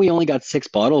didn't know we only got 6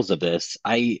 bottles of this.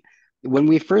 When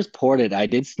we first poured it, I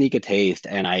did sneak a taste,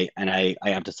 and I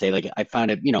have to say, like I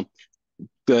found it,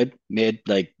 good, mid,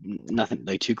 like nothing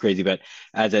like too crazy. But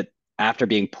as it after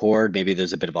being poured, maybe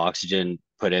there's a bit of oxygen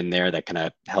put in there that kind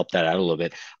of helped that out a little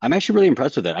bit. I'm actually really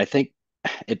impressed with it. I think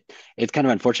it it's kind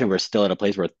of unfortunate we're still at a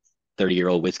place where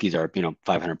 30-year-old whiskeys are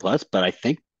 500 plus, but I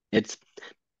think it's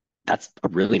that's a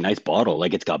really nice bottle.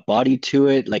 Like it's got body to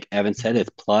it. Like Evan said, it's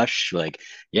plush. Like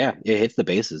yeah, it hits the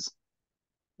bases.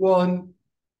 Well, and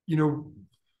you know,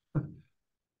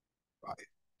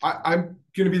 I'm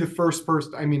going to be the first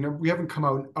person. I mean, we haven't come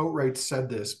out and outright said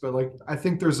this, but like, I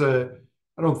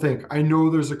don't think, I know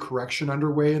there's a correction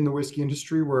underway in the whiskey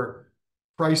industry where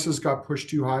prices got pushed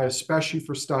too high, especially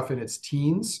for stuff in its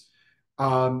teens.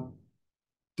 Um,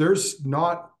 there's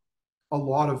not a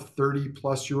lot of 30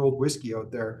 plus year old whiskey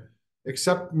out there,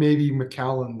 except maybe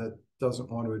Macallan that doesn't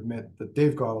want to admit that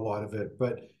they've got a lot of it.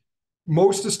 But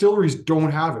most distilleries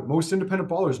don't have it. Most independent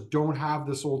bottlers don't have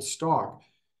this old stock.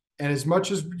 And as much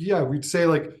as, yeah, we'd say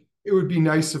like it would be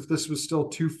nice if this was still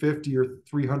 250 or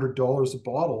 $300 a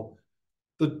bottle,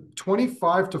 the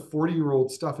 25 to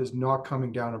 40-year-old stuff is not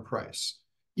coming down in price,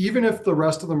 even if the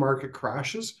rest of the market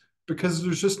crashes, because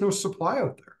there's just no supply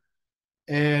out there.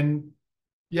 And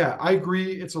yeah, I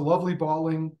agree. It's a lovely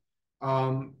bottling.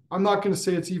 I'm not going to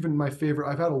say it's even my favorite.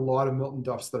 I've had a lot of Milton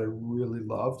Duffs that I really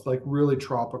loved, like really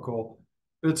tropical,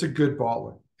 but it's a good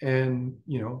bottling. And,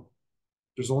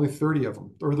 there's only 30 of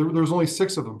them, or there's only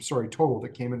 6 of them, sorry, total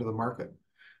that came into the market.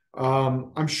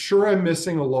 I'm sure I'm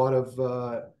missing a lot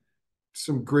of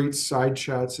some great side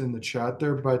chats in the chat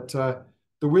there, but the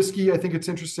whiskey, I think it's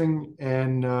interesting.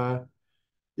 And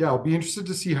yeah, I'll be interested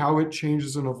to see how it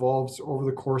changes and evolves over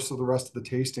the course of the rest of the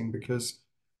tasting, because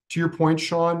to your point,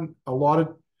 Sean,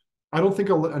 I don't think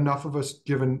enough of us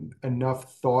given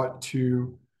enough thought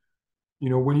to you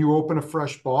know, when you open a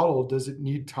fresh bottle, does it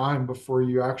need time before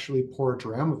you actually pour a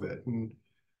dram of it? And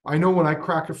I know when I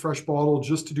crack a fresh bottle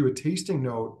just to do a tasting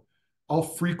note, I'll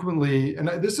frequently, and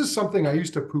this is something I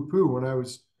used to poo-poo when I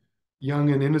was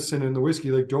young and innocent in the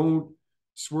whiskey. Like, don't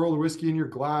swirl the whiskey in your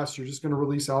glass. You're just going to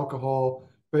release alcohol.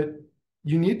 But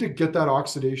you need to get that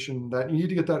oxidation, that you need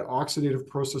to get that oxidative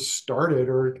process started,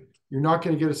 or you're not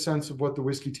going to get a sense of what the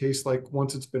whiskey tastes like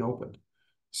once it's been opened.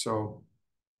 So,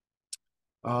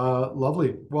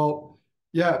 lovely. Well,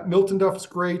 yeah, Miltonduff is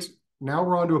great. Now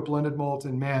we're on to a blended malt,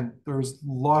 and man, there's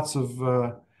lots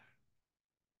of,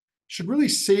 should really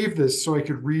save this so I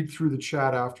could read through the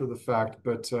chat after the fact,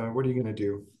 but what are you going to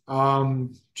do?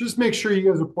 Just make sure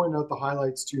you guys are pointing out the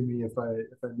highlights to me if I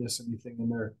miss anything in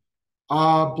there.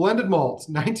 Blended malt,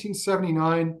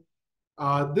 1979.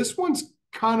 This one's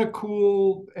kind of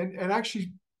cool and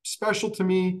actually special to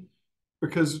me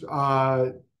because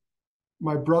my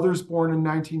brother's born in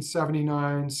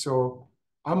 1979, so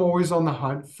I'm always on the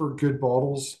hunt for good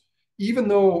bottles, even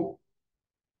though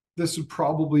this would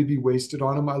probably be wasted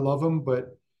on him. I love him,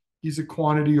 but he's a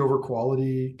quantity over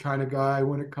quality kind of guy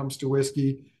when it comes to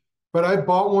whiskey. But I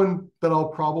bought one that I'll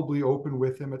probably open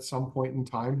with him at some point in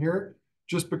time here,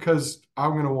 just because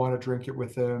I'm going to want to drink it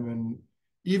with him. And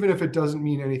even if it doesn't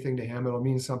mean anything to him, it'll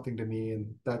mean something to me.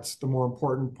 And that's the more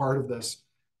important part of this.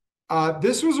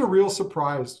 This was a real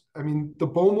surprise. I mean, the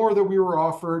Bowmore that we were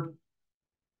offered,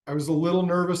 I was a little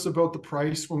nervous about the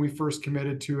price when we first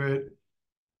committed to it.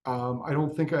 I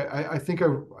don't think I think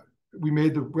we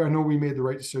made I know we made the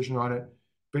right decision on it.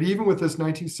 But even with this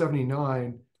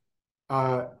 1979,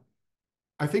 I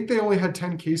think they only had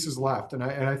 10 cases left. And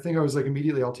I think I was like,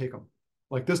 immediately, I'll take them.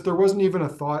 Like this, there wasn't even a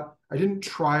thought. I didn't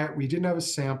try it. We didn't have a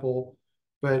sample,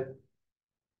 but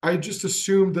I just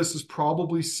assumed this is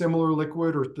probably similar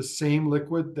liquid or the same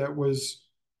liquid that was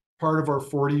part of our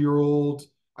 40-year-old.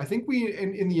 I think we,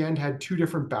 in the end, had two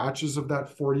different batches of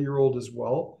that 40-year-old as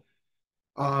well.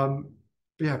 But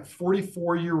yeah,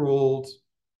 44-year-old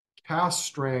cask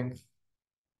strength,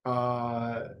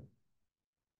 blended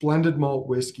malt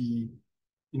whiskey.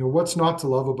 You know, what's not to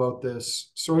love about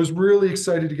this? So I was really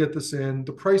excited to get this in.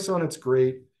 The price on it's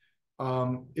great.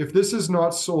 If this is not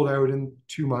sold out in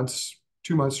 2 months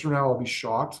from now, I'll be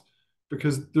shocked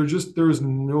because there's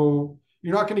no,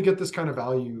 you're not going to get this kind of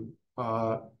value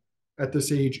at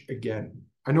this age again.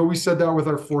 I know we said that with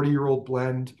our 40-year-old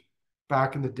blend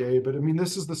back in the day, but I mean,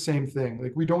 this is the same thing.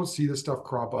 Like we don't see this stuff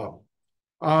crop up.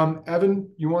 Evan,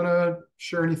 you want to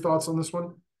share any thoughts on this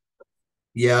one?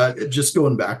 Yeah, just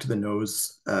going back to the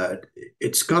nose,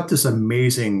 it's got this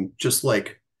amazing, just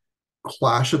like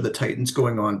clash of the titans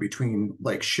going on between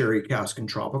like sherry cask and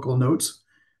tropical notes,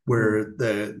 where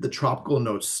the tropical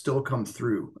notes still come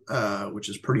through, which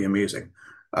is pretty amazing.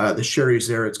 The sherry's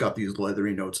there, it's got these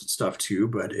leathery notes and stuff too,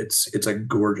 but it's a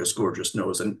gorgeous, gorgeous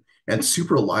nose and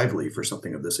super lively for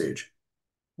something of this age.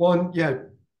 Well, and yeah,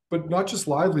 but not just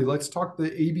lively. Let's talk the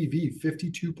ABV,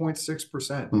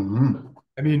 52.6%.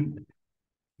 I mean,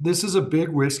 this is a big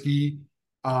whiskey.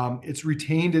 It's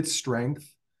retained its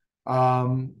strength,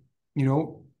 you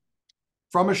know,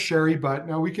 from a sherry butt.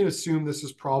 Now we can assume this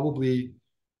is probably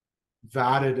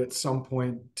vatted at some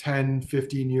point 10,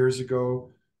 15 years ago,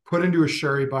 put into a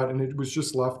sherry butt, and it was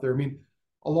just left there. I mean,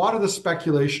 a lot of the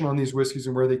speculation on these whiskeys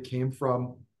and where they came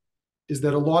from is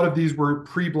that a lot of these were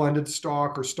pre-blended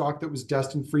stock or stock that was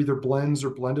destined for either blends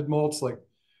or blended malts. Like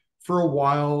for a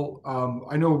while,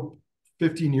 I know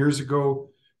 15 years ago,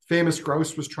 Famous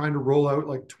Grouse was trying to roll out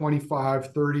like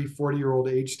 25, 30, 40-year-old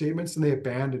age statements, and they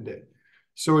abandoned it.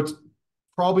 So it's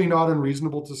probably not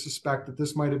unreasonable to suspect that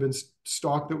this might have been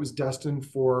stock that was destined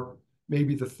for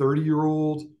maybe the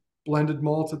 30-year-old blended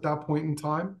malt at that point in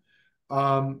time.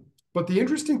 But the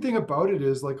interesting thing about it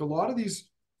is like a lot of these,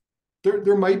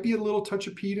 there might be a little touch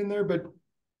of peat in there, but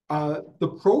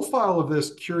the profile of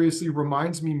this curiously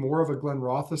reminds me more of a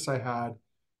Glenrothes I had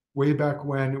way back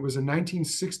when. It was a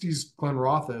 1960s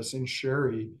Glenrothes in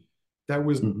sherry that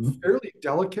was fairly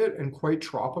delicate and quite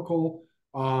tropical.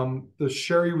 The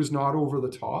sherry was not over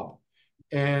the top.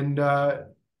 And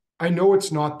I know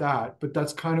it's not that, but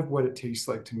that's kind of what it tastes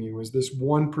like to me, was this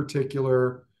one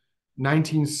particular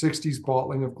 1960s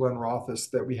bottling of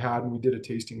Glenrothes that we had and we did a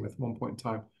tasting with at one point in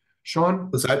time. Sean?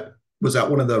 Was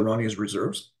that one of the Ronnie's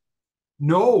reserves?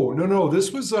 No.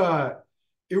 This was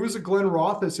it was a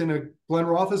Glenrothes in a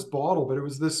Glenrothes bottle, but it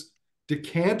was this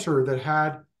decanter that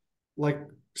had like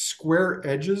square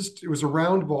edges. It was a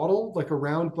round bottle, like a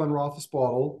round Glenrothes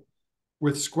bottle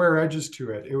with square edges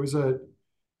to it. It was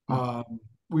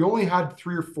we only had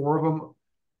 3 or 4 of them.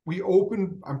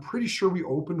 I'm pretty sure we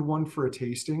opened one for a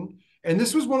tasting. And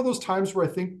this was one of those times where I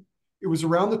think it was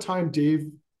around the time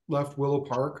Dave left Willow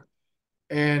Park,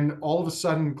 and all of a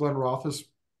sudden Glenrothes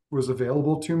was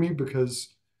available to me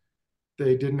because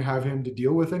they didn't have him to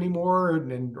deal with anymore,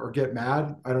 and or get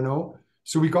mad. I don't know.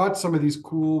 So we got some of these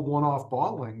cool one-off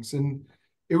bottlings, and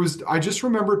I just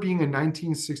remember it being a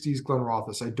 1960s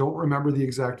Glenrothes. I don't remember the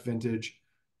exact vintage.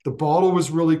 The bottle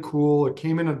was really cool. It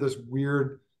came in this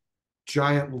weird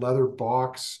giant leather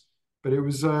box, but it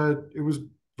was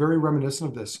very reminiscent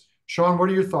of this. Sean, what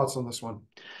are your thoughts on this one?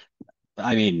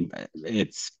 I mean,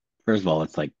 it's first of all,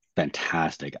 it's like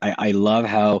fantastic. I love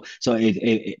how so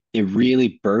it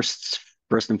really bursts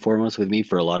first and foremost with me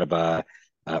for a lot of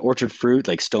orchard fruit,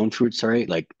 like stone fruit, sorry,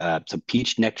 like some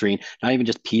peach nectarine, not even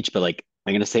just peach, but like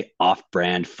I'm gonna say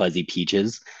off-brand fuzzy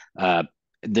peaches.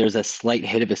 There's a slight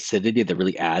hit of acidity that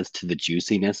really adds to the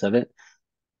juiciness of it.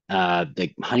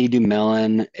 Like honeydew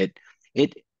melon, it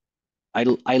I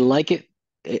like it.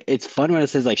 It's fun when it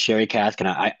says like sherry cask, and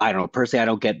I don't know personally. I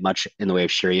don't get much in the way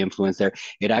of sherry influence there.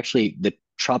 It actually the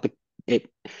tropic it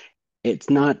it's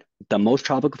not the most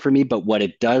tropical for me, but what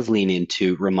it does lean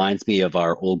into reminds me of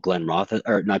our old Glenrothes,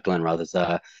 or not Glenrothes,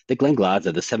 the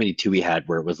Glenglaza, the 72 we had,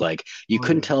 where it was like you Oh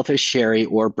couldn't yeah. tell if it's sherry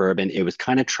or bourbon. It was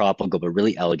kind of tropical, but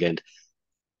really elegant.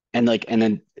 And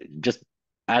then just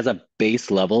as a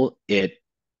base level, it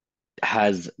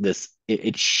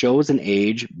shows an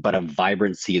age, but a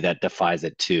vibrancy that defies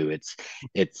it too.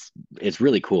 It's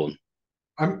really cool.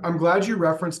 I'm glad you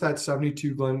referenced that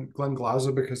 72 Glen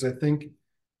Glaza, because I think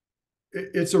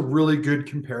it's a really good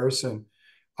comparison.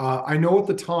 I know at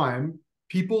the time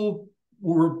people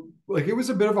were like, it was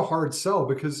a bit of a hard sell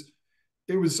because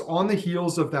it was on the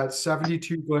heels of that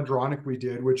 72 Glendronach we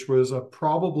did, which was a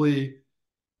probably,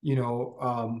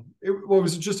 it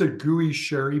was just a gooey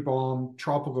sherry bomb,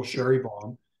 tropical sherry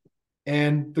bomb.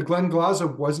 And the Glen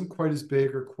Glaza wasn't quite as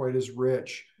big or quite as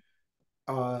rich.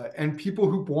 And people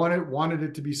who wanted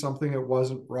it to be something it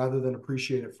wasn't, rather than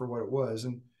appreciate it for what it was.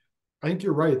 And I think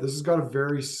you're right. This has got a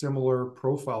very similar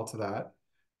profile to that.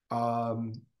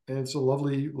 And it's a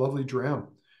lovely, lovely dram.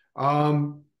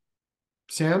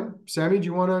 Sammy, do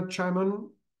you want to chime in?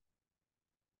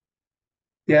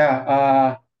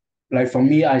 Yeah, like for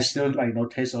me, I still like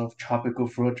taste of tropical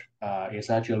fruit. It's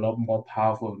actually a lot more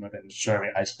powerful, than sherry.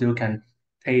 I still can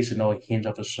taste a hint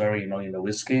of the sherry, in the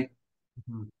whiskey.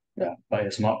 Mhm, Yeah, but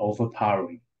it's not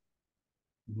overpowering,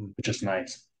 mhm. which is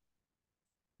nice.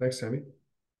 Thanks, Sammy.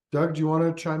 Doug, do you want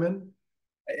to chime in?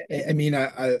 I mean,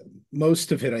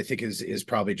 most of it I think is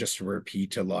probably just a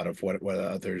repeat a lot of what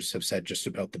others have said just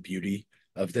about the beauty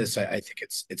of this. I think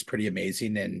it's pretty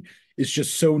amazing, and it's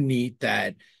just so neat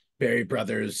that Berry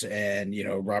Brothers and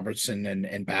Robertson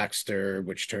and Baxter,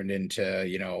 which turned into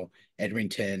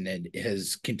Edrington, and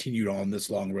has continued on this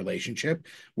long relationship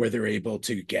where they're able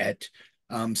to get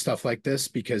stuff like this.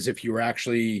 Because if you were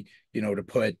actually to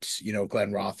put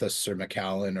Glen Rothus or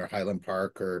Macallan or Highland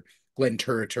Park or Glen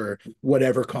Turret or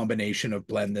whatever combination of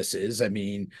blend this is, I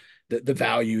mean, the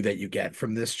value that you get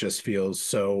from this just feels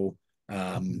so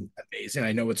amazing.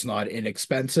 I know it's not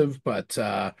inexpensive, but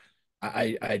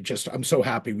I'm so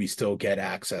happy we still get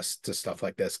access to stuff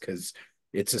like this because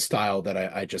it's a style that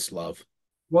I just love.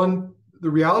 The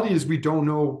reality is we don't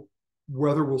know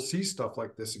whether we'll see stuff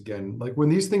like this again. Like when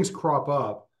these things crop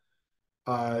up,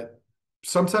 uh,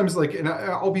 sometimes and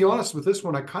I'll be honest with this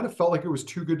one, I kind of felt like it was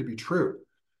too good to be true.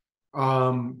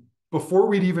 Before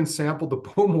we'd even sampled the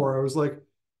Bowmore, I was like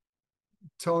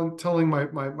telling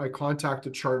my contact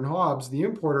at Chart and Hobbs, the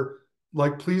importer,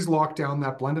 like, please lock down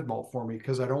that blended malt for me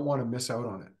because I don't want to miss out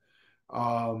on it.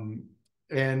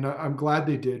 And I'm glad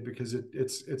they did because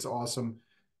it's awesome.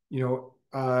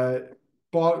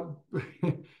 But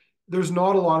there's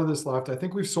not a lot of this left. I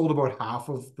think we've sold about half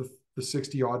of the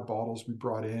 60 odd bottles we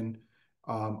brought in.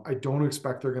 I don't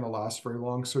expect they're going to last very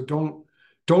long. So don't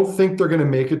think they're going to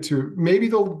make it to, maybe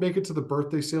they'll make it to the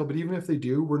birthday sale, but even if they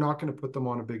do, we're not going to put them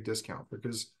on a big discount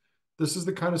because this is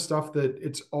the kind of stuff that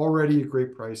it's already a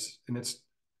great price, and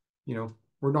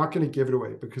we're not going to give it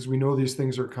away because we know these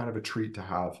things are kind of a treat to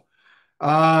have.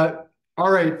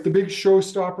 All right, the big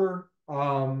showstopper.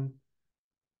 I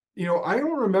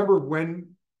don't remember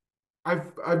when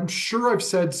I'm sure I've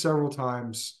said several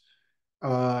times,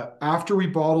 after we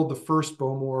bottled the first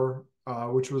Bowmore,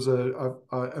 which was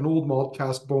an old malt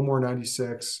cask Bowmore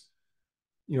 96.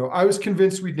 I was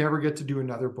convinced we'd never get to do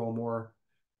another Bowmore.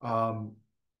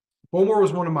 Bowmore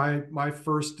was one of my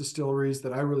first distilleries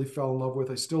that I really fell in love with.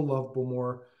 I still love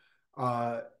Bowmore.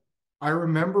 I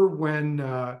remember when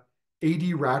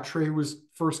AD Rattray was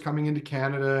first coming into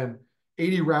Canada, and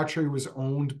AD Rattray was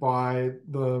owned by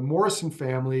the Morrison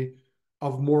family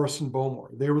of Morrison Bowmore.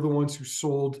 They were the ones who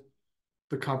sold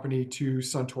the company to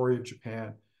Suntory of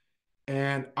Japan.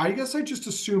 And I guess I just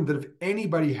assumed that if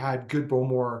anybody had good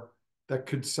Bowmore that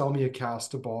could sell me a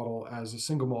cask to bottle as a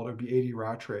single malt, it would be 80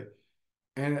 Rattray.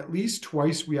 And at least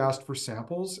twice we asked for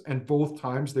samples, and both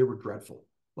times they were dreadful.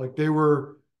 Like they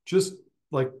were just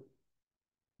like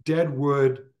dead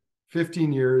wood,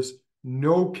 15 years,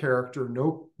 no character,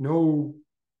 no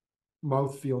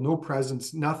mouthfeel, no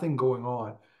presence, nothing going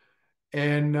on.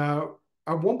 And at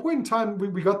one point in time,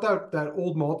 we got that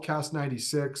old malt cask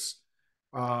 96,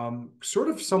 sort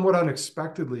of somewhat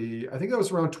unexpectedly. I think that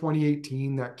was around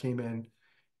 2018 that came in,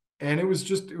 and it was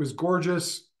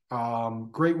gorgeous.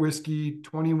 Great whiskey,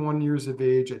 21 years of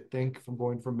age, I think, if I'm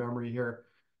going from memory here.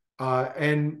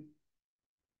 And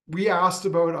we asked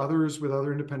about others with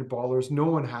other independent bottlers. No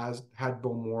one has had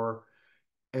Bowmore,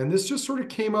 and this just sort of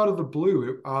came out of the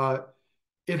blue.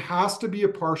 It has to be a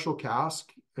partial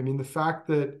cask. I mean, the fact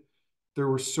that there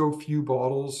were so few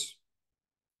bottles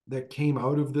that came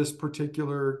out of this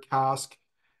particular cask,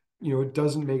 it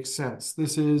doesn't make sense.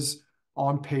 This is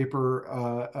on paper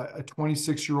a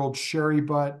 26-year-old sherry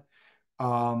butt,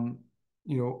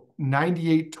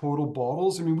 98 total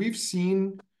bottles. I mean, we've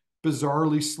seen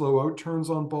bizarrely slow out turns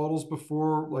on bottles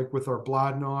before, like with our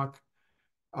Bladnock.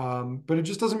 But it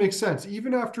just doesn't make sense.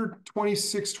 Even after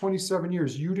 26, 27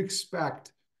 years, you'd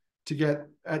expect to get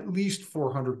at least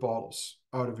 400 bottles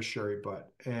out of a sherry butt.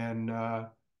 And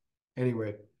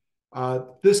anyway,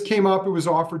 this came up. It was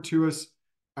offered to us.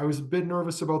 I was a bit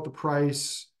nervous about the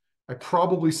price. I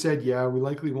probably said, yeah, we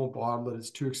likely won't bottle it. It's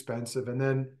too expensive. And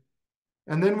then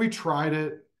we tried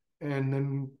it, and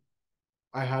then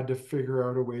I had to figure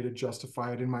out a way to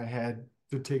justify it in my head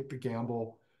to take the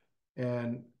gamble.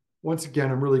 And once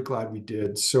again, I'm really glad we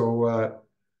did. So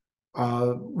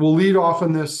we'll lead off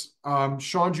on this.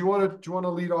 Sean, do you want to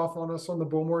lead off on us on the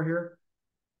Bowmore here?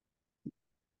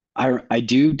 I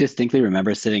do distinctly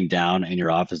remember sitting down in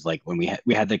your office, like when we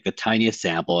had like the tiniest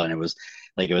sample, and it was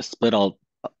split all.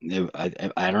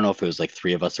 I don't know if it was like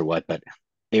three of us or what, but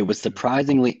it was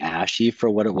surprisingly ashy for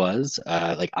what it was.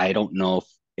 Like I don't know if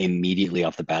immediately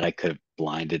off the bat I could have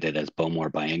blinded it as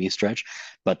Bowmore by any stretch,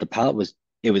 but the palate was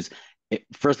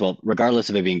first of all,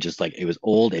 regardless of it being just like it was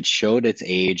old, it showed its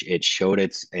age, it showed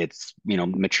its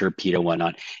mature peat and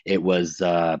whatnot. It was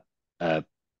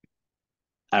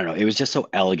I don't know. It was just so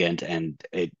elegant, and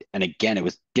again, it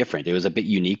was different. It was a bit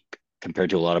unique compared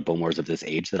to a lot of Bowmores of this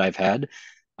age that I've had.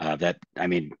 That I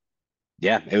mean,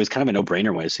 yeah, it was kind of a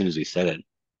no-brainer when as soon as we said it.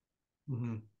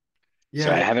 Mm-hmm. So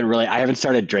Yeah, I haven't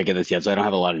started drinking this yet, so I don't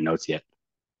have a lot of notes yet.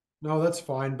 no, that's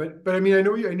fine. But I mean, I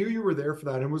knew you were there for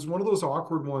that. It was one of those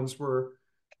awkward ones where,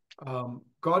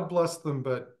 God bless them,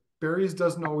 but Barry's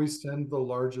doesn't always send the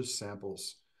largest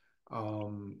samples.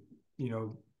 Um, you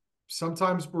know,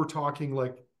 Sometimes we're talking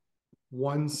like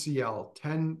 1 cl,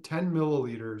 10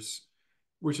 milliliters,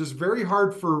 which is very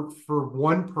hard for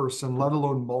one person, let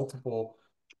alone multiple,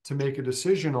 to make a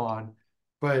decision on.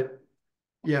 But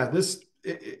yeah,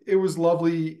 it was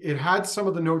lovely. It had some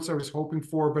of the notes I was hoping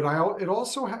for, but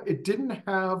it didn't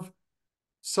have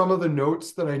some of the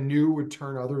notes that I knew would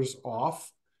turn others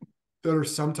off that are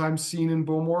sometimes seen in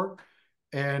Bowmore.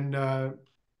 And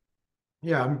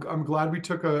yeah, I'm glad we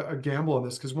took a gamble on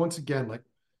this, because once again, like,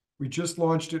 we just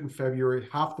launched it in February.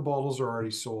 Half the bottles are already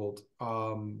sold.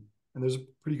 And there's a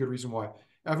pretty good reason why.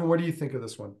 Evan, what do you think of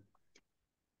this one?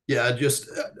 Yeah,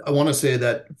 I want to say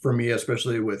that for me,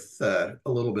 especially with a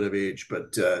little bit of age,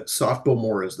 but soft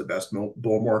Bowmore is the best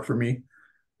Bowmore for me,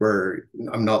 where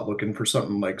I'm not looking for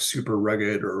something like super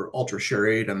rugged or ultra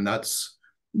sherried, and that's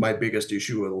my biggest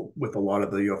issue with a lot of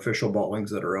the official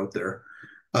bottlings that are out there.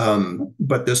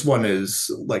 But this one is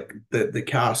like the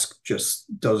cask just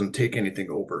doesn't take anything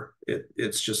over.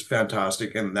 It's just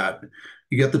fantastic, and that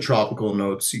you get the tropical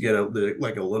notes, you get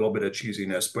like a little bit of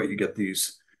cheesiness, but you get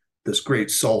this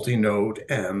great salty note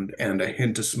and a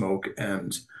hint of smoke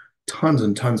and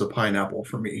tons of pineapple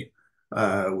for me,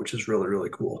 which is really really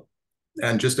cool,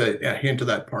 and just a hint of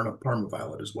that Parma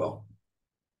violet as well.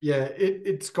 Yeah,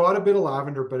 it's got a bit of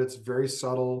lavender, but it's very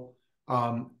subtle.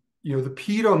 The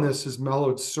peat on this has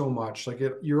mellowed so much. Like you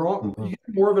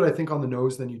get more of it, I think, on the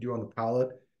nose than you do on the palate.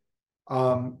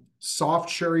 Soft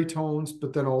sherry tones,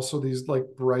 but then also these like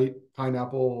bright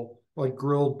pineapple, like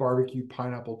grilled barbecue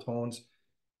pineapple tones.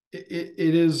 It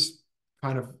is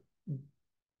kind of.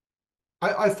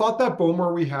 I thought that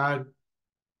Bowmore we had,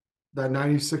 that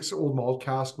 96 old malt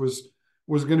cask, was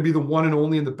going to be the one and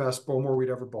only and the best Bowmore we'd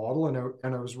ever bottle,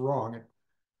 and I was wrong.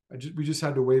 We just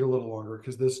had to wait a little longer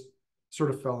because this sort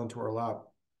of fell into our lap.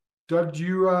 Doug, do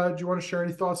you want to share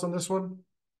any thoughts on this one?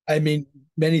 I mean,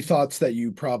 many thoughts that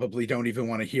you probably don't even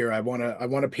want to hear. I want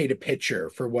to paint a picture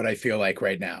for what I feel like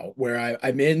right now, where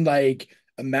I'm in like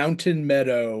a mountain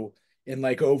meadow in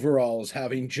like overalls,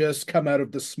 having just come out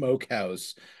of the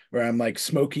smokehouse where I'm like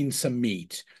smoking some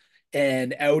meat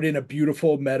and out in a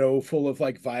beautiful meadow full of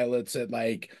like violets at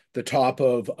like the top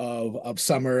of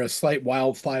summer, a slight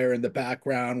wildfire in the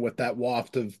background with that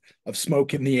waft of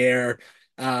smoke in the air.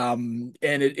 And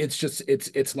it's just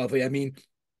it's lovely. I mean,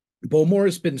 Bowmore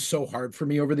has been so hard for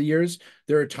me over the years.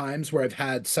 There are times where I've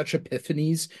had such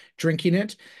epiphanies drinking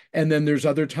it, and then there's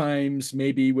other times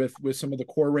maybe with some of the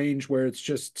core range where it's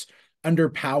just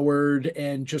underpowered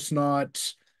and just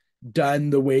not done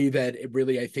the way that it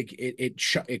really I think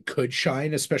it could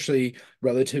shine, especially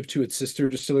relative to its sister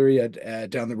distillery at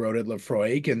down the road at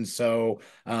Lefroy. And so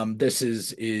this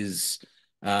is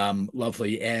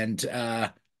lovely. And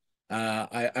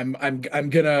I'm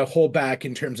gonna hold back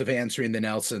in terms of answering the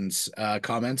Nelson's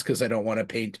comments because I don't want to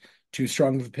paint too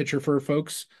strong of a picture for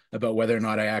folks about whether or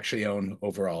not I actually own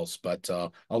overalls. But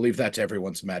I'll leave that to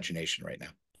everyone's imagination right now.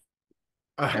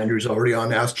 Andrew's already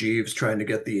on Ask Jeeves trying to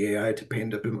get the AI to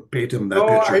paint him that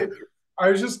No, picture. I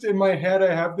was just in my head,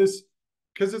 I have this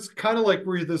because it's kind of like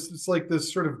where this it's like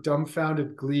this sort of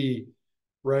dumbfounded glee,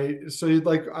 right? So you'd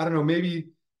like, I don't know, maybe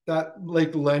that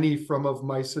like Lenny from Of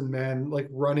Mice and Men, like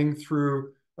running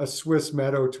through a Swiss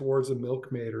meadow towards a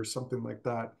milkmaid or something like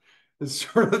that is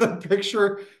sort of the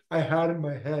picture I had in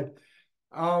my head.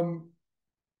 Um,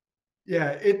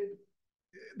 yeah,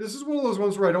 this is one of those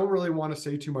ones where I don't really want to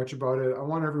say too much about it. I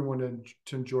want everyone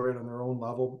to enjoy it on their own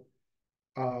level.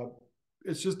 Uh,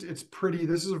 it's pretty.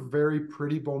 This is a very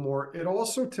pretty Bowmore. It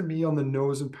also, to me, on the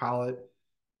nose and palate,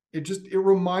 it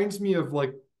reminds me of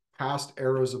like past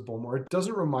eras of Bowmore. It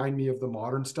doesn't remind me of the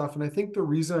modern stuff. And I think the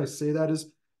reason I say that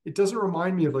is it doesn't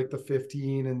remind me of like the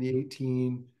 15 and the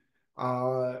 18,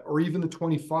 or even the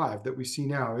 25 that we see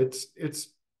now. It's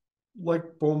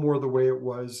like Bowmore the way it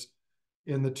was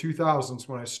in the 2000s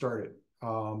when I started.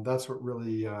 That's what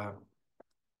really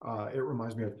it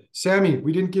reminds me of. Sammy,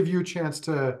 we didn't give you a chance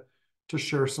to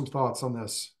share some thoughts on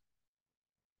this.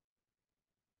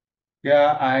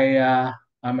 Yeah,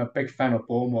 I'm a big fan of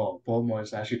Bowmore. Bowmore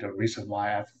is actually the reason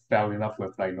why I fell in love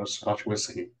with Scotch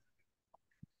whiskey.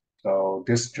 So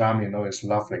this drum, is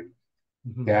lovely.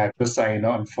 Mhm. Yeah, just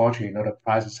unfortunately, the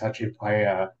price is actually quite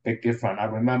a big difference. I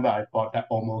remember I bought that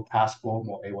Bowmore Cask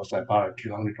Bowmore. It was like about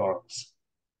 $200.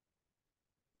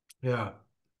 Yeah,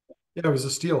 yeah, it was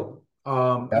a steal.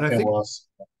 Yeah, And it was.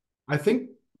 I think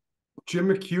Jim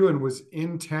McEwen was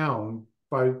in town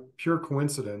by pure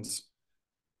coincidence,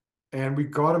 and we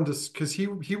got him to because he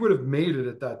would have made it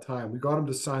at that time. We got him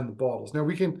to sign the bottles. Now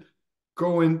we can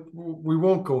go in. We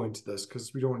won't go into this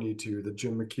because we don't need to. The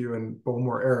Jim McEwen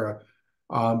Bowmore era,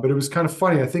 but it was kind of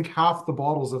funny. I think half the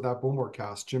bottles of that Bowmore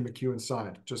cast Jim McEwen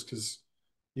signed just because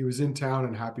he was in town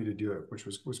and happy to do it, which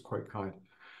was quite kind.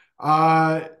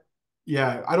 Uh,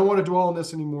 yeah, I don't want to dwell on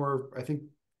this anymore. I think,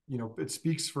 it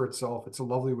speaks for itself. It's a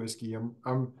lovely whiskey.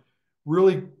 I'm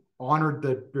really honored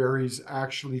that Barry's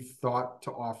actually thought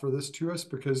to offer this to us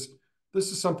because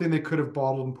this is something they could have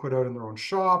bottled and put out in their own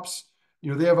shops.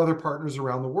 They have other partners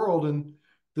around the world, and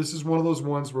this is one of those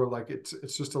ones where like it's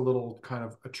just a little kind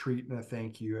of a treat and a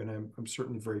thank you, and I'm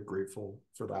certainly very grateful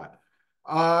for that.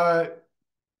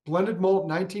 Blended Malt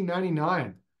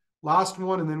 1999. Last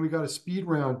one, and then we got a speed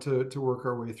round to work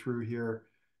our way through here.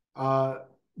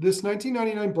 This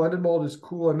 1999 Blended Malt is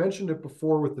cool. I mentioned it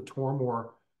before with the Tormore.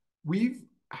 We've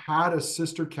had a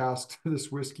sister cask to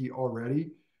this whiskey already,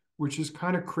 which is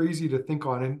kind of crazy to think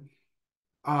on.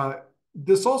 And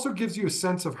this also gives you a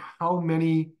sense of how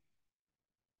many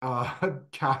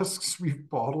casks we've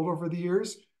bottled over the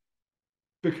years,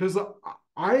 because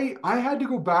I had to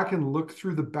go back and look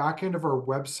through the back end of our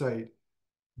website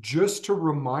just to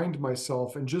remind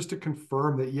myself and just to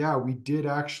confirm that, yeah, we did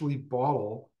actually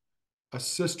bottle a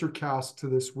sister cask to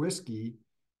this whiskey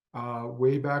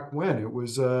way back when. It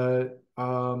was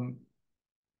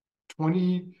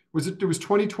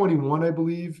 2021, I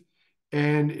believe.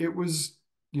 And it was,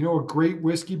 a great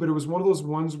whiskey, but it was one of those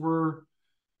ones where,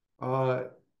 uh,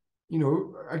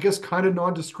 I guess kind of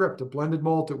nondescript, a blended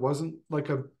malt. It wasn't like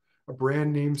a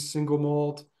brand name single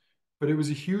malt, but it was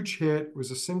a huge hit. It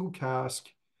was a single cask.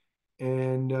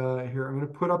 And here, I'm going to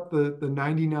put up the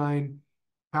 99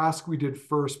 cask we did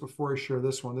first before I share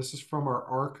this one. This is from our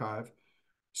archive.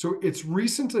 So it's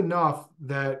recent enough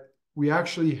that we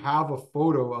actually have a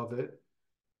photo of it.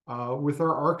 With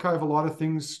our archive, a lot of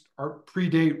things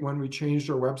predate when we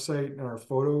changed our website and our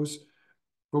photos.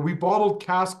 But we bottled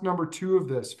cask number 2 of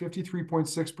this,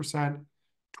 53.6%,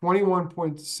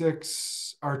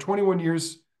 21.6 or 21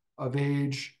 years of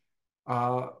age,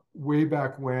 way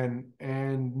back when.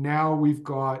 And now we've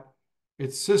got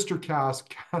its sister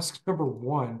cask, cask number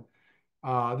 1.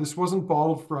 This wasn't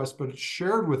bottled for us, but it's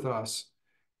shared with us.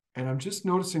 And I'm just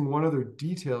noticing one other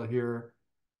detail here.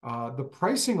 The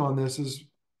pricing on this is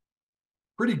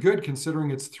pretty good considering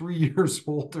it's 3 years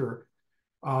older.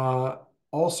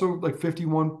 Also like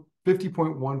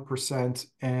 50.1%.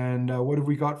 And what have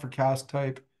we got for cask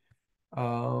type?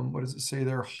 What does it say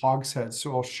there? Hogshead.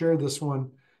 So I'll share this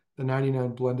one, the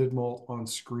 99 blended malt on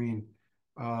screen.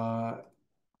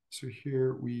 So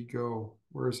here we go.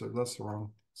 Where is it? It's the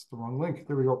wrong link.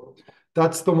 There we go.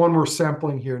 That's the one we're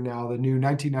sampling here now, the new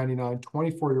 1999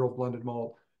 24-year-old blended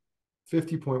malt,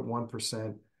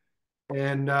 50.1%.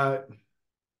 And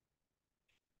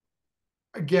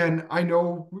again, I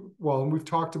know, well, and we've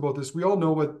talked about this. We all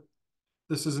know what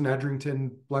this is, an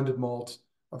Edrington blended malt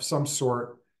of some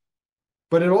sort.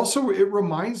 But it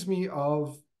reminds me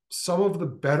of some of the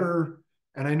better,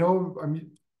 and I know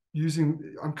I'm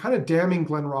kind of damning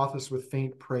Glenrothes with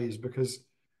faint praise, because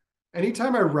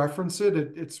anytime I reference it,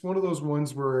 it's one of those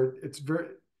ones where it's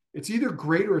either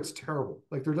great or it's terrible.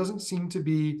 Like there doesn't seem to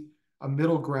be a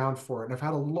middle ground for it. And I've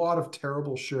had a lot of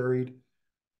terrible sherried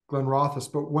Glenrothes,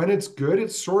 but when it's good,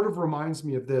 it sort of reminds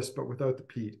me of this, but without the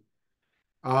peat.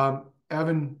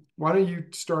 Evan, why don't you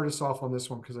start us off on this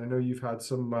one? Because I know you've had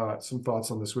some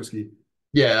thoughts on this whiskey.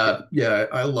 Yeah,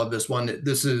 I love this one.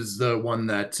 This is the one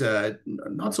that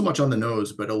not so much on the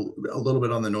nose, but a little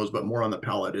bit on the nose, but more on the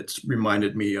palate. It's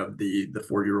reminded me of the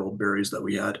 4-year-old berries that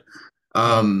we had.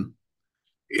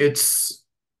 It's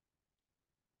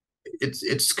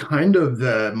kind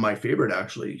of my favorite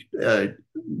actually,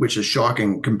 which is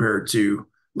shocking compared to,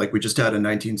 like, we just had a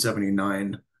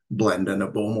 1979 blend and a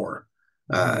Bowmore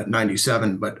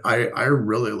 97, but I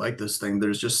really like this thing.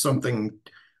 There's just something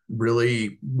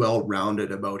really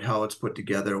well-rounded about how it's put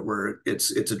together, where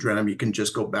it's a dram you can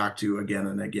just go back to again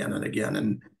and again and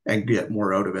again and get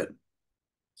more out of it.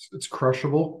 It's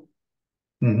crushable.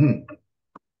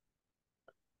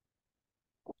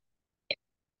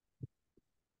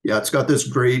 Yeah, it's got this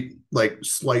great, like,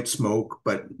 slight smoke,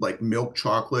 but like milk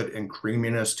chocolate and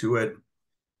creaminess to it.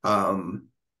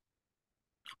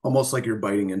 Almost like you're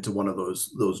biting into one of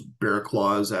those bear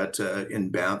claws at in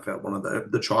Banff at one of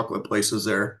the chocolate places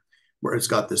there, where it's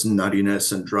got this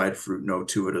nuttiness and dried fruit note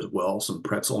to it as well, some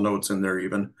pretzel notes in there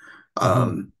even.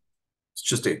 It's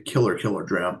just a killer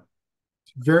dram.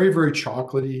 Very, very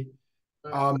chocolatey.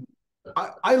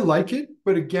 I like it,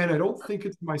 but again, I don't think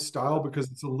it's my style,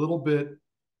 because it's a little bit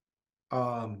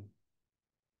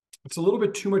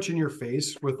too much in your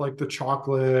face with like the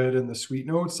chocolate and the sweet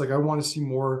notes. Like I want to see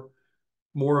more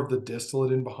of the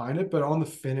distillate in behind it, but on the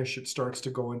finish, it starts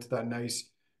to go into that nice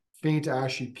faint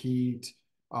ashy peat,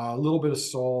 a little bit of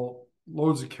salt,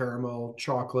 loads of caramel,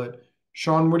 chocolate.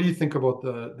 Sean, what do you think about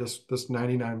this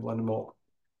 99 blended malt?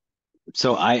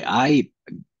 So I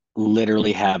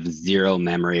literally have zero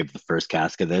memory of the first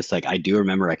cask of this. Like I do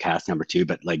remember a cask number 2,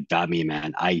 but like got me,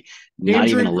 man. Not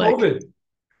even a lick. COVID.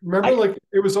 Remember, like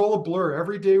it was all a blur.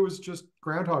 Every day was just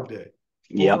Groundhog Day,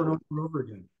 over and over and over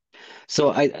again.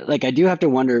 So I do have to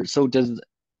wonder. So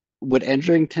would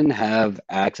Edrington have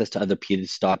access to other peat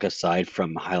stock aside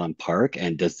from Highland Park,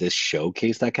 and does this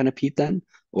showcase that kind of peat then,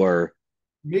 or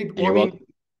maybe? Well, I mean,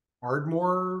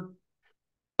 Ardmore.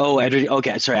 Oh,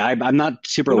 okay, sorry, I'm not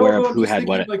super aware of who had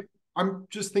what. Like I'm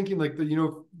just thinking like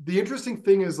the interesting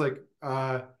thing is like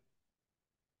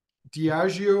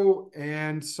Diageo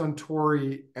and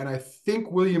Suntory, and I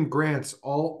think William Grant's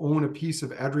all own a piece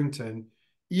of Edrington,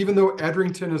 even though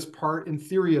Edrington is part, in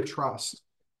theory, a trust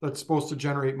that's supposed to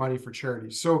generate money for charity.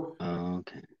 So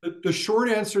the short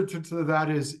answer to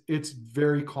that is it's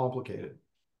very complicated.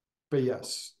 But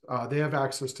yes, they have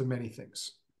access to many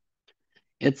things.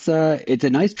 It's a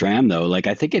nice dram though. Like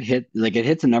I think it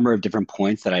hits a number of different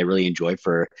points that I really enjoy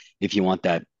for if you want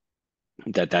that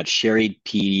sherry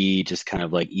peaty, just kind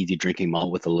of like easy drinking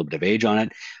malt with a little bit of age on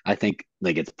it. I think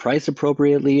like it's priced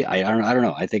appropriately. I don't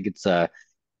know. I think it's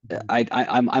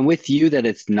I'm with you that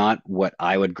it's not what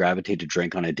I would gravitate to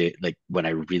drink on a day, like when I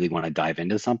really want to dive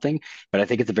into something, but I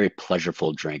think it's a very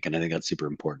pleasureful drink, and I think that's super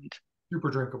important. Super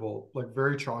drinkable, like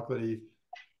very chocolatey.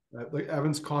 Like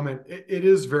Evan's comment, it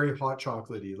is very hot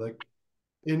chocolatey. Like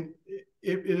it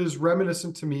is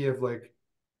reminiscent to me of like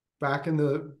back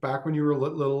when you were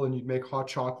little and you'd make hot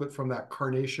chocolate from that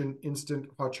Carnation instant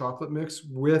hot chocolate mix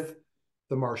with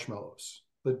the marshmallows,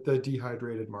 the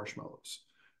dehydrated marshmallows.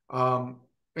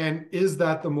 And is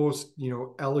that the most,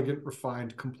 elegant,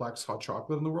 refined, complex hot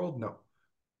chocolate in the world? No.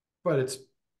 But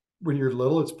when you're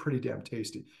little, it's pretty damn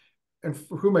tasty. And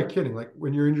who am I kidding? Like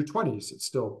when you're in your 20s, it's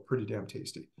still pretty damn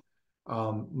tasty.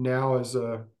 Now, as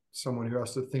someone who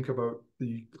has to think about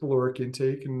the caloric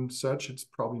intake and such, it's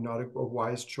probably not a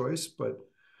wise choice. But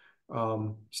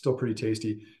Still pretty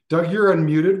tasty. Doug, you're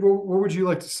unmuted. What would you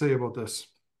like to say about this?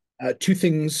 Two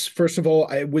things. First of all,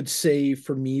 I would say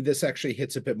for me, this actually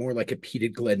hits a bit more like a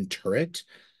peated Glen turret,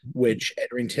 which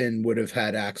Edrington would have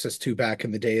had access to back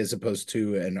in the day, as opposed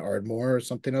to an Ardmore or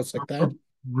something else like that.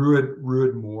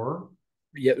 Ruid Moor.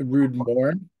 Yeah, Rude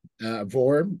Moor,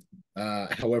 Vor,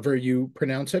 however you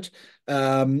pronounce it.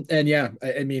 And yeah,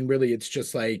 I mean, really, it's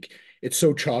just like it's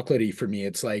so chocolatey for me.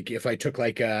 It's like if I took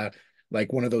like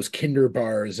one of those Kinder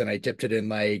bars and I dipped it in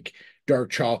like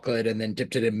dark chocolate and then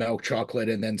dipped it in milk chocolate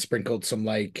and then sprinkled some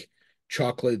like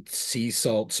chocolate sea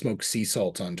salt, smoked sea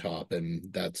salt on top,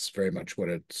 and that's very much what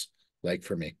it's like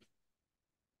for me.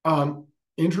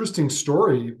 Interesting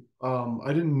story. I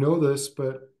didn't know this,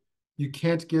 but you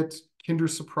can't get Kinder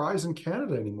Surprise in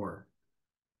Canada anymore.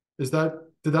 Did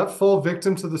that fall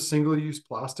victim to the single-use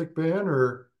plastic ban,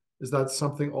 or is that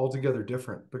something altogether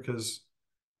different? Because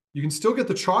you can still get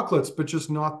the chocolates, but just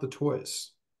not the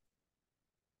toys.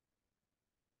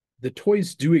 The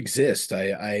toys do exist.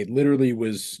 I literally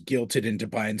was guilted into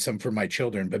buying some for my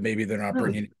children, but maybe they're not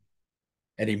Really? bringing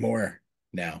any more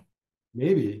now.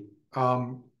 Maybe.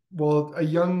 Well,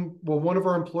 one of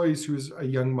our employees who's a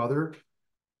young mother,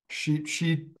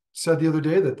 she said the other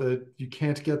day that you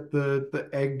can't get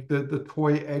the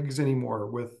toy eggs anymore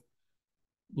with,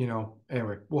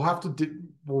 anyway,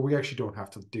 we actually don't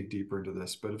have to dig deeper into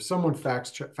this, but if someone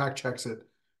fact checks it,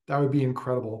 that would be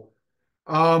incredible.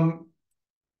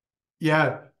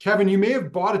 Yeah, Kevin, you may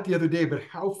have bought it the other day, but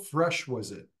how fresh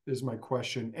was it is my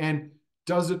question. And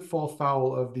does it fall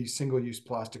foul of the single-use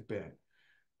plastic ban?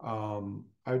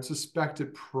 I would suspect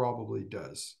it probably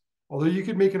does. Although you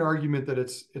could make an argument that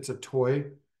it's a toy.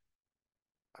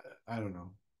 I don't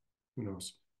know. Who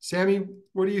knows? Sammy,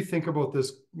 what do you think about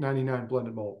this 99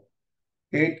 blended malt?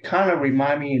 It kind of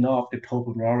remind me, of the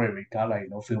Tormore we got like,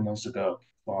 a few months ago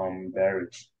from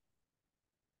Barry's.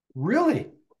 Really?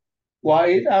 Well,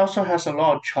 it also has a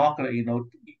lot of chocolate,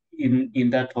 in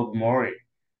that Tormore.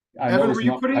 I know Evan, were it's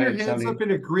you not putting quite your hands exactly. up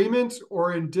in agreement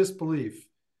or in disbelief?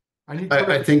 I need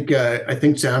I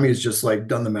think Sammy's just like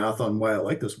done the math on why I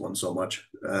like this one so much.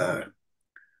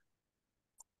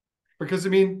 because I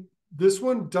mean, this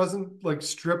one doesn't like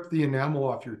strip the enamel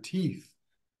off your teeth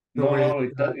the No, way no,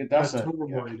 it that doesn't. Yeah,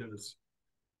 Tormore does.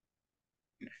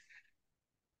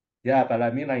 yeah, but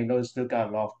I mean, like, it still got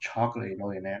a lot of chocolate,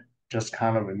 in it. Just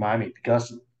kind of remind me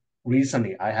because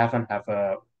recently I haven't have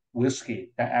a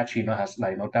whiskey that actually, has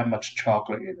like, that much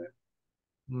chocolate in it.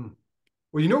 Hmm.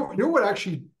 Well, you know what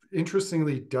actually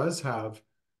interestingly does have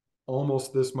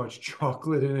almost this much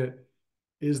chocolate in it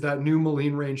is that new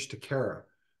Moline range Tequila.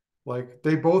 Like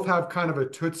they both have kind of a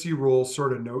Tootsie Roll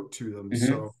sort of note to them. Hmm.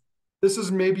 So this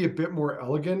is maybe a bit more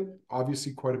elegant,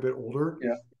 obviously quite a bit older,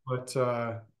 Yeah. but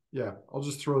yeah, I'll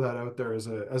just throw that out there as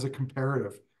a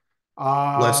comparative.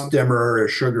 Less Demerara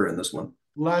sugar in this one.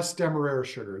 Less Demerara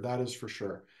sugar, that is for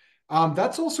sure.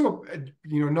 That's also,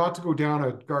 not to go down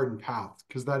a garden path,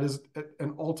 because that is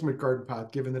an ultimate garden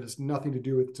path, given that it's nothing to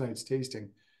do with tonight's tasting.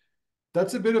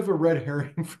 That's a bit of a red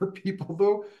herring for people,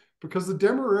 though, because the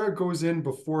Demerara goes in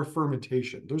before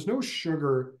fermentation. There's no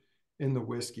sugar in the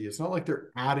whiskey. It's not like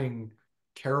they're adding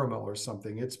caramel or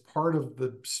something. It's part of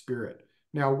the spirit.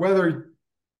 Now, whether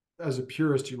as a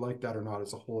purist you like that or not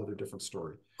is a whole other different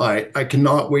story. I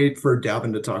cannot wait for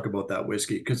Davin to talk about that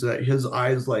whiskey because his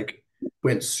eyes like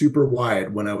went super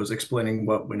wide when I was explaining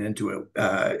what went into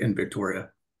it in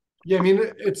Victoria. Yeah, I mean,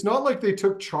 it's not like they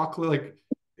took chocolate. Like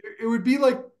it would be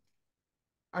like,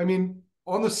 I mean,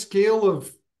 on the scale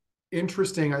of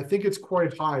interesting, I think it's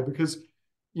quite high because,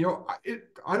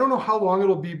 I don't know how long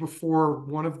it'll be before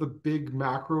one of the big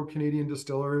macro Canadian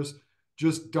distillers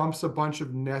just dumps a bunch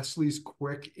of Nestle's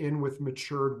Quick in with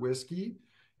matured whiskey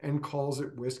and calls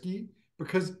it whiskey,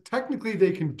 because technically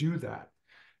they can do that.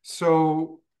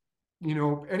 So,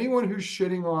 anyone who's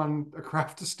shitting on a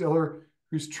craft distiller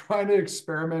who's trying to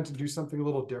experiment and do something a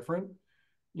little different,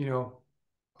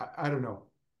 I don't know.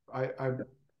 I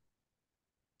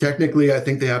Technically, I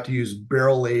think they have to use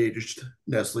barrel aged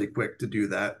Nestle Quick to do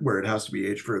that, where it has to be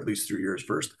aged for at least 3 years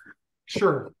first.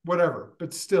 Sure, whatever.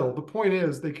 But still, the point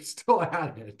is they can still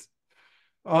add it.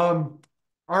 All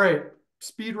right,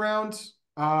 speed round.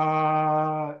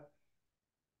 Uh,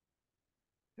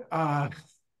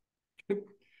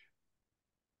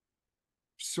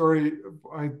 sorry,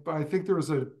 I think there was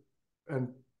and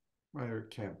I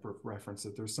can't reference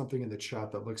it. There's something in the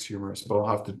chat that looks humorous, but I'll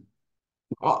have to.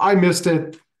 I missed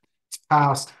it. It's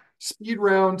past. Speed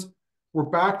round. We're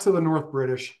back to the North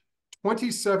British.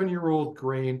 27-year-old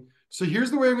grain. So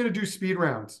here's the way I'm going to do speed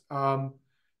rounds.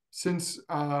 Since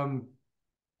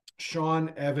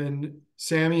Sean, Evan,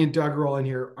 Sammy, and Doug are all in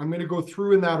here. I'm going to go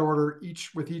through in that order,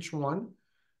 each one.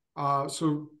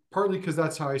 So partly because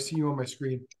that's how I see you on my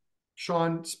screen.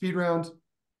 Sean, speed round,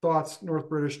 thoughts, North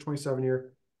British, 27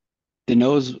 year. The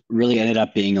nose really ended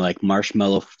up being like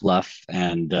marshmallow fluff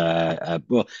and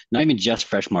well, not even just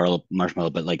fresh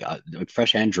marshmallow, but like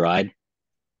fresh and dried,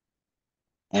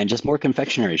 and just more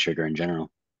confectionery sugar in general.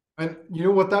 And you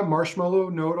know what? That marshmallow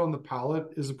note on the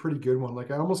palate is a pretty good one.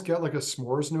 Like I almost get like a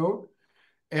s'mores note.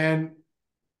 And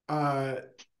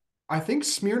I think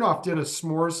Smirnoff did a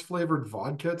s'mores flavored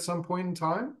vodka at some point in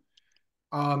time.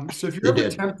 So if you're They ever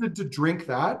did. tempted to drink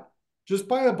that, just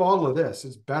buy a bottle of this.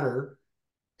 It's better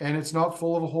and it's not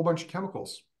full of a whole bunch of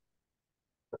chemicals.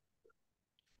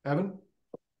 Evan?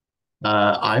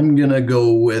 I'm gonna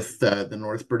go with the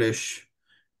North British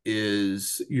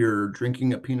is you're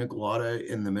drinking a pina colada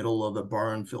in the middle of a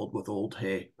barn filled with old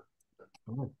hay.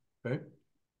 Oh, okay.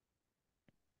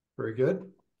 Very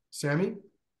good. Sammy?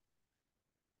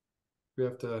 We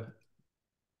have to.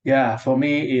 Yeah, for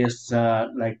me is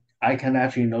like I can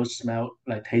actually smell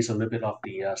like taste a little bit of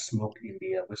the smoke in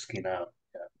the whiskey now.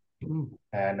 Yeah. Mm,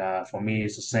 And for me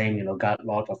it's the same, got a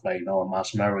lot of like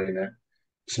marshmallow in it.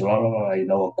 It's a lot of like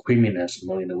creaminess,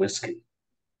 in the whiskey.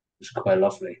 It's quite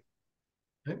lovely.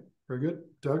 okay. Very good.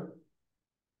 Doug?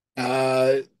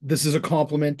 This is a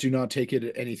compliment. Do not take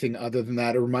it anything other than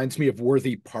that. It reminds me of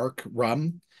Worthy Park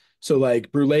rum. So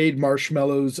like bruleed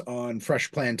marshmallows on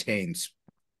fresh plantains.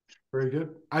 Very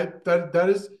good. I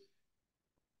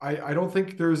don't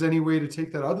think there's any way to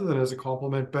take that other than as a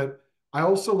compliment, but I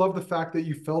also love the fact that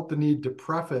you felt the need to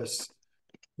preface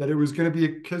that it was going to be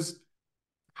because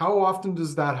how often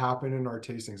does that happen in our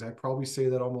tastings? I probably say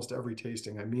that almost every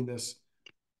tasting. I mean this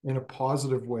in a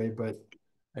positive way, but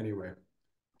anyway,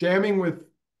 damning with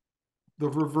the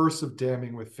reverse of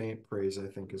damning with faint praise, I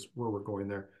think is where we're going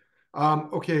there.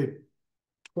 Okay,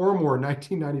 Tormore,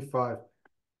 1995.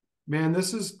 Man,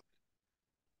 this is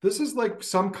like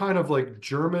some kind of like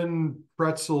German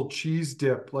pretzel cheese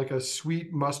dip, like a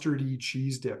sweet mustardy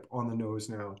cheese dip on the nose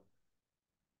now.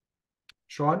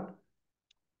 Sean?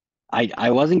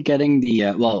 I wasn't getting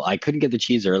the well, I couldn't get the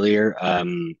cheese earlier.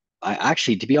 I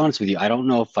actually, to be honest with you, I don't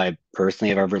know if I personally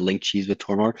have ever linked cheese with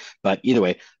Tormore, but either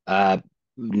way,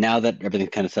 now that everything's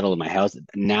kind of settled in my house,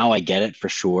 now I get it for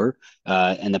sure.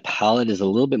 And the palate is a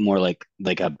little bit more like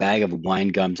a bag of wine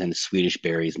gums and Swedish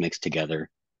berries mixed together.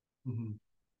 Mhm.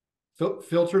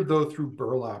 Filtered though through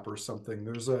burlap or something.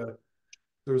 There's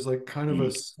like kind of a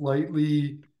Mm.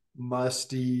 slightly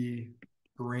musty,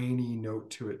 grainy note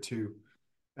to it too.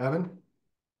 Evan?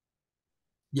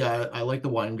 Yeah, I like the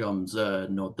wine gums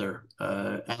note there,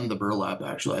 and the burlap.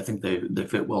 Actually, I think they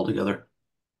fit well together.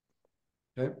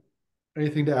 Okay.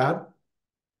 Anything to add?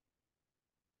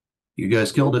 You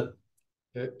guys killed it.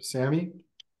 Okay. Sammy?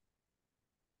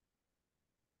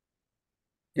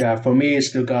 Yeah, for me, it's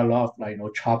still got a lot of like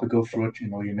tropical fruit,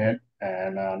 in it,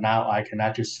 and now I can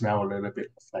actually smell a little bit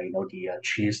of like the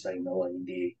cheese, like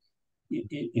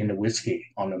in the whiskey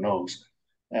on the nose,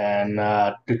 and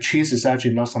the cheese is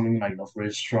actually not something like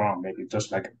very strong, maybe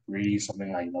just like a brie,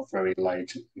 something like very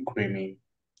light and creamy.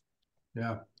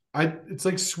 Yeah. It's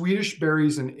like Swedish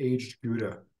berries and aged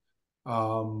Gouda.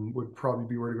 Would probably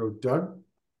be where to go. Doug?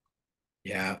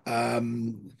 Yeah.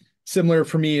 Similar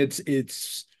for me,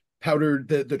 it's powdered.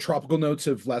 The tropical notes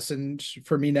have lessened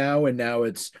for me now, and now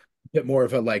it's a bit more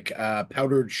of a like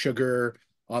powdered sugar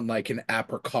on like an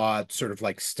apricot, sort of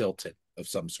like Stilton of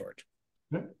some sort.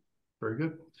 Yeah. Very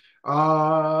good.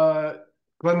 Uh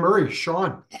Glen Murray,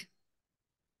 Sean.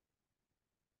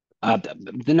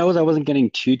 The nose I wasn't getting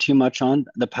too much on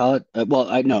the palate. Well,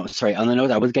 I no, sorry, on the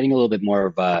nose I was getting a little bit more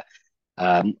of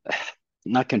um,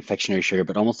 not confectionery sugar,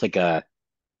 but almost like a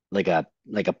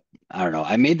I don't know.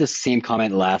 I made the same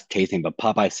comment last tasting, but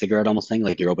Popeye cigarette almost thing,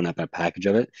 like you're opening up a package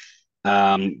of it.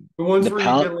 The ones The where you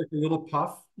palate, get like a little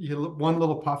puff, you get one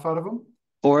little puff out of them.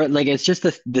 or like it's just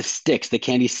the sticks, the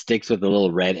candy sticks with the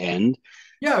little red end.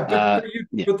 Yeah, Uh,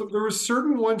 yeah, there was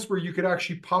certain ones where you could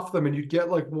actually puff them and you'd get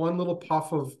like one little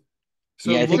puff of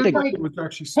so yeah. it I think This looked is like the like it was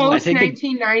actually I post smoke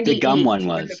think the gum one 1998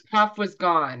 when the was. puff was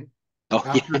gone. Oh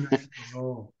after yeah.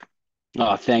 oh.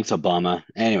 Oh, thanks, Obama.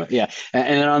 Anyway, yeah,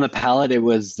 and then on the palate, it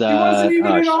was He wasn't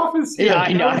even in office yeah, yet.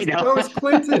 I know, I That was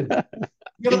Clinton. know.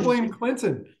 You gotta blame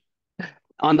Clinton.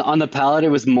 On the palate, it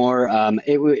was more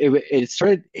it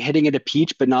started hitting at a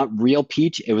peach, but not real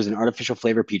peach. It was an artificial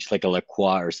flavor peach, like a La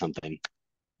Croix or something.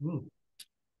 Hmm.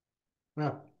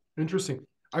 Yeah, interesting.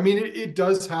 I mean, it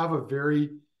does have it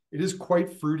is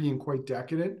quite fruity and quite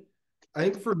decadent. I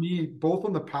think for me, both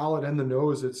on the palate and the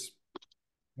nose, it's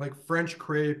like French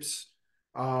crepes,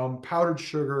 powdered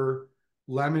sugar,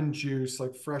 lemon juice,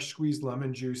 like fresh squeezed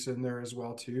lemon juice in there as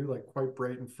well too, like quite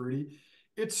bright and fruity.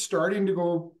 It's starting to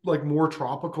go like more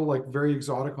tropical, like very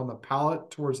exotic on the palate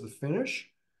towards the finish,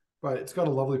 but it's got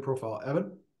a lovely profile.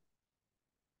 Evan?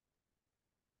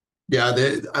 Yeah,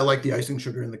 I like the icing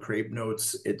sugar and the crepe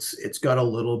notes. It's got a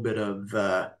little bit of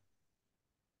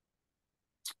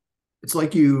it's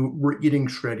like you were eating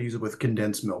shreddies with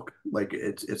condensed milk. Like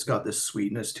it's got this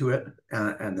sweetness to it,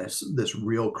 and this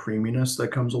real creaminess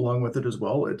that comes along with it as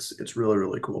well. It's really,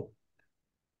 really cool.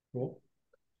 Cool.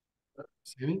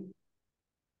 Sammy?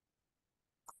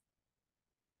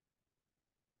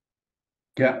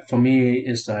 Yeah, for me,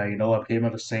 it's I pretty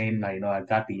much the same. Like, I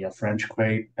got the French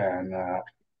crepe, and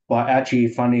but actually,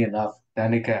 funny enough,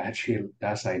 Danica actually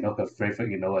that's her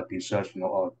favorite, a dessert,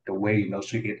 or the way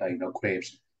she eat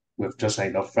crepes with just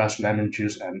fresh lemon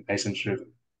juice and icing sugar.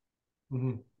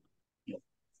 Mm-hmm.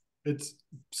 It's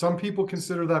some people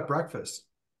consider that breakfast.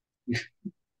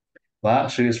 Well,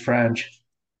 she is French.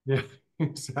 Yeah,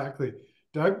 exactly.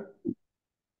 Doug?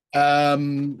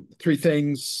 Three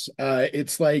things.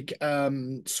 It's like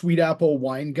sweet apple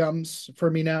wine gums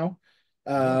for me now.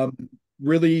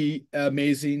 Really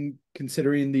amazing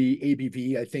considering the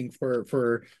ABV, I think,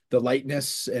 for the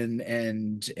lightness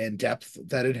and depth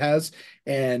that it has.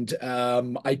 And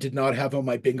I did not have on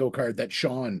my bingo card that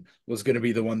Sean was going to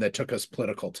be the one that took us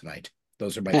political tonight.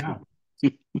 Those are my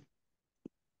three.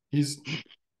 He's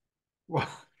well,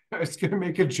 I was gonna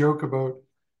make a joke about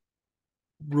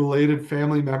related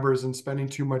family members and spending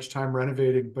too much time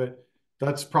renovating, but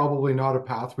that's probably not a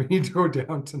path we need to go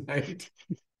down tonight.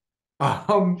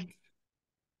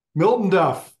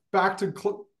 Miltonduff, back to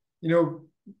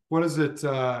what is it?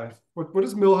 What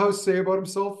does Millhouse say about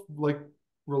himself? Like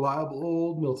reliable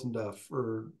old Miltonduff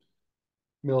or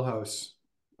Millhouse?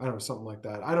 I don't know, something like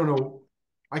that. I don't know.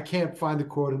 I can't find the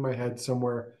quote in my head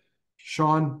somewhere.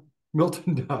 Sean,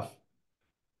 Miltonduff.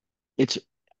 It's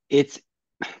it's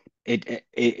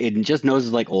it just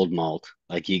noses like old malt.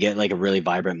 Like you get like a really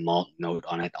vibrant malt note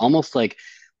on it, almost like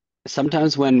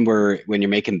sometimes when you're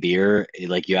making beer,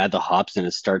 like you add the hops and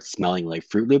it starts smelling like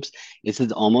Fruit Loops. This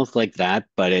is almost like that,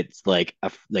 but it's like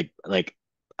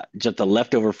just the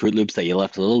leftover Fruit Loops that you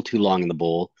left a little too long in the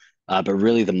bowl. But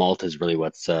really, the malt is really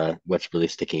what's really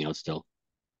sticking out still.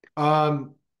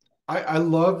 Um, I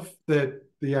love that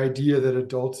the idea that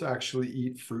adults actually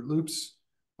eat Fruit Loops.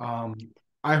 Um,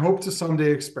 I hope to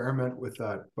someday experiment with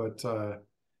that, but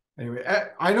anyway,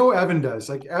 I know Evan does.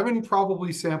 Like Evan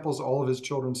probably samples all of his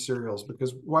children's cereals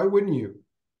because why wouldn't you?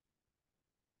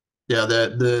 Yeah,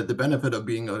 the benefit of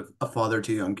being a father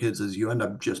to young kids is you end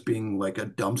up just being like a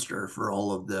dumpster for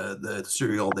all of the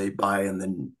cereal they buy and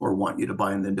then or want you to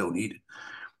buy and then don't eat.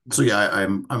 So yeah,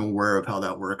 I'm aware of how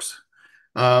that works.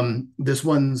 This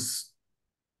one's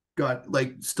got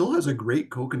like still has a great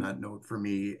coconut note for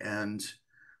me and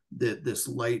this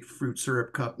light fruit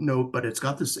syrup cup note, but it's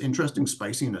got this interesting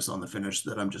spiciness on the finish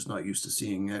that I'm just not used to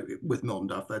seeing with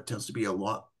Miltonduff. That tends to be a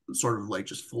lot sort of like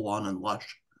just full on and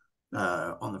lush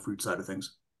on the fruit side of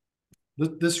things.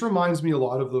 This reminds me a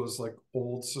lot of those like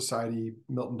old society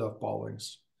Miltonduff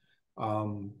ballings.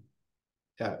 Um,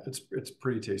 yeah, it's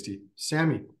pretty tasty.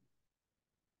 Sammy.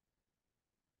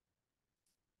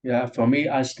 Yeah, for me,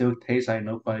 I still taste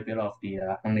quite a bit of the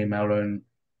honey melon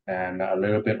and a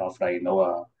little bit of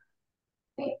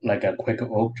like a Quaker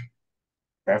oat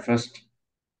breakfast.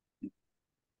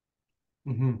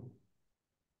 Mm-hmm.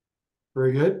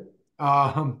 Very good.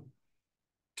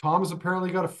 Tom's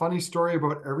apparently got a funny story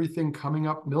about everything coming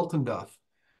up Miltonduff.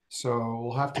 So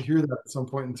we'll have to hear that at some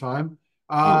point in time.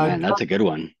 Oh man, that's a good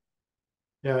one.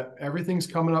 Yeah, everything's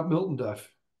coming up Miltonduff.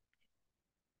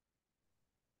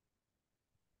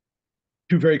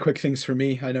 Two very quick things for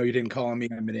me. I know you didn't call on me.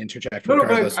 I'm going to interject No,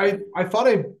 regardless. but I thought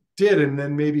I did, and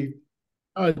then maybe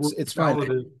it's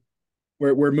fine.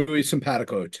 We're muy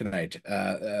simpatico tonight,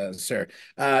 sir.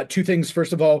 Two things.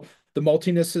 First of all, the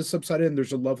maltiness is subsided, and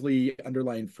there's a lovely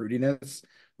underlying fruitiness.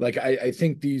 Like I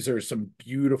think these are some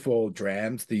beautiful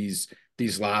drams. These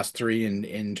last three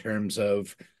in terms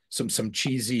of some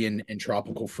cheesy and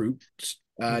tropical fruit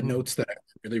notes that I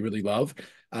really really love.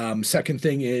 Second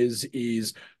thing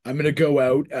is I'm going to go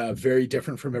out very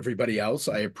different from everybody else.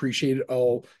 I appreciate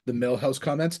all the Millhouse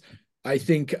comments. I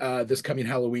think this coming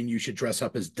Halloween, you should dress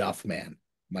up as Duff Man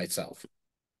myself.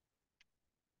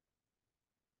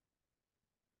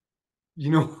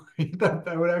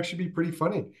 That would actually be pretty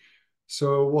funny.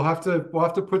 So we'll have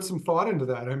to put some thought into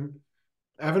that.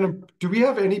 Evan, do we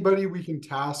have anybody we can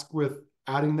task with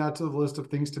adding that to the list of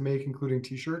things to make, including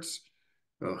t-shirts?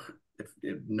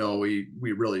 No, we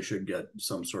really should get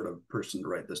some sort of person to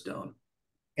write this down.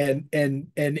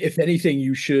 And if anything,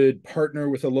 you should partner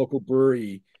with a local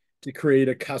brewery to create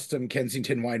a custom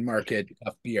Kensington Wine Market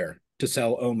of beer to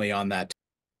sell only on that.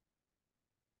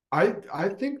 I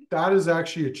think that is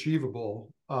actually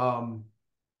achievable.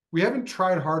 We haven't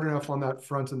tried hard enough on that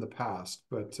front in the past,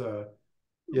 but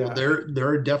yeah, There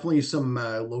are definitely some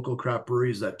local craft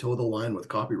breweries that toe the line with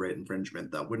copyright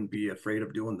infringement that wouldn't be afraid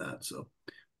of doing that. So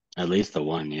At least the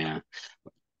one, yeah.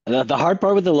 The hard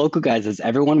part with the local guys is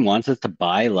everyone wants us to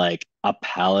buy like a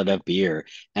pallet of beer,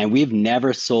 and we've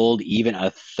never sold even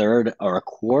a third or a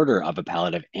quarter of a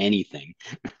pallet of anything.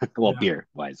 Well, yeah, beer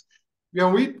wise.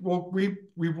 yeah. We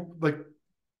like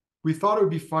we thought it would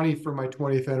be funny for my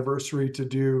 20th anniversary to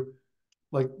do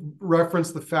like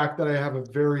reference the fact that I have a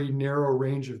very narrow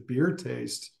range of beer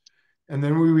taste. And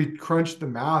then we would crunch the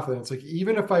math, and it's like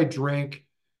even if I drank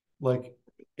like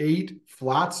 8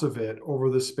 flats of it over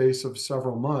the space of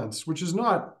several months, which is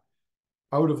not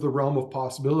out of the realm of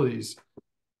possibilities,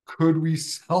 could we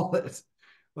sell it?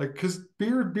 Like, because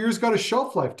beer's got a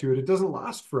shelf life to it. It doesn't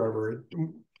last forever.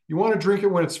 You want to drink it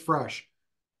when it's fresh,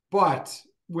 but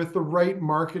with the right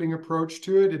marketing approach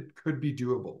to it, it could be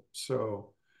doable.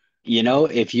 So You know,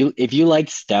 if you like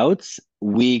stouts,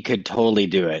 we could totally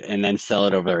do it and then sell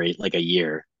it over like a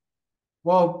year.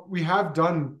 well, we have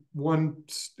done one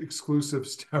exclusive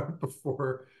stout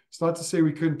before. It's not to say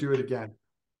we couldn't do it again.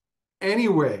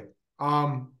 Anyway,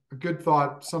 a good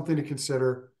thought, something to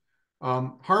consider.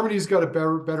 Harmony's got a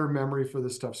better memory for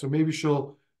this stuff, so maybe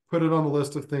she'll put it on the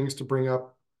list of things to bring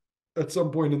up at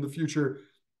some point in the future.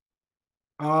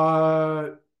 Uh,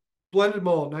 Blended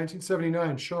Malt,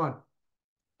 1979. Sean.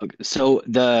 Okay, so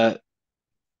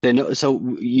so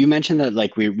you mentioned that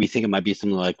like we think it might be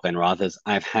something like Glenrothes.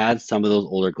 I've had some of those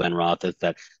older Glenrothes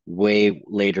that way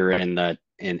later in the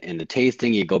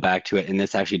tasting you go back to it, and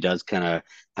this actually does kind of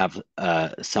have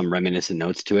some reminiscent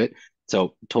notes to it.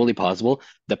 So totally possible.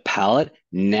 The palate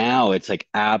now it's like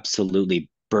absolutely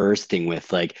bursting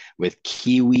with like with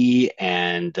kiwi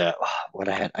and what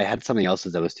I had something else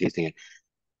as I was tasting it.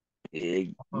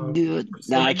 Dude,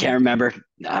 no, I Persimmon. can't remember.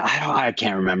 I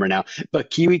can't remember now. But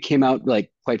kiwi came out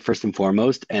like quite first and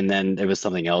foremost, and then there was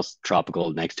something else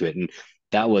tropical next to it, and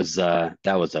that was a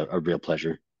real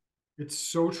pleasure. It's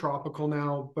so tropical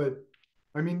now, but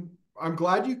I mean, I'm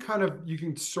glad you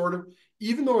can sort of,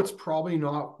 even though it's probably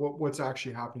not what's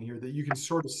actually happening here, that you can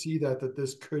sort of see that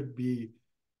this could be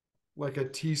like a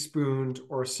teaspoon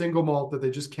or a single malt that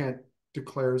they just can't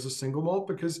declare as a single malt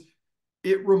because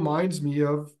it reminds me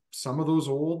of some of those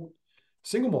old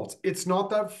single malts. It's not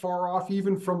that far off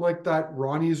even from like that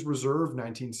Ronnie's Reserve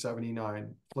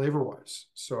 1979 flavor wise.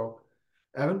 So,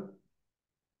 Evan,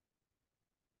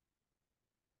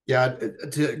 yeah,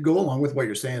 to go along with what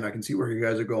you're saying, I can see where you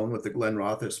guys are going with the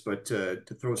Glenrothes, but to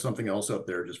throw something else out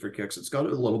there just for kicks, it's got a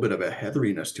little bit of a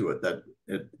heatheriness to it that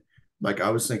it like I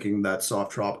was thinking that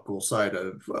soft tropical side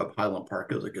of Highland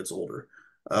Park as it gets older.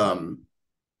 Um,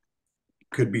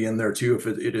 could be in there too if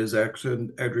it is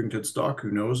Edrington stock,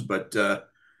 who knows? But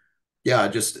yeah,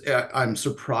 just I'm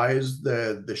surprised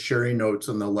the sherry notes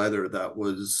and the leather that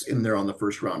was in there on the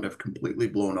first round have completely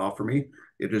blown off for me.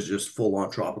 It is just full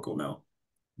on tropical now.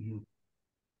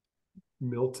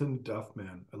 Miltonduff,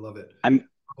 man, I love it. I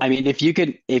mean, if you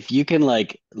can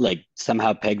like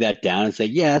somehow peg that down and say,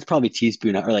 yeah, that's probably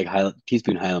teaspoon or like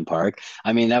teaspoon Highland Park.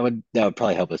 I mean, that would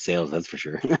probably help with sales, that's for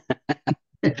sure.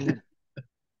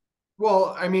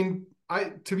 Well, I mean,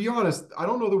 to be honest, I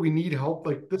don't know that we need help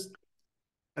like this,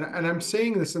 and I'm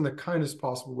saying this in the kindest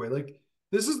possible way. Like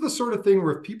this is the sort of thing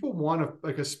where if people want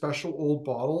a special old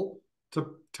bottle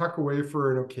to tuck away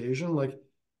for an occasion, like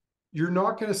you're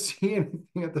not going to see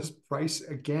anything at this price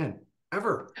again,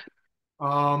 ever.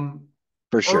 Um,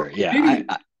 For or sure. Yeah.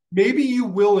 maybe you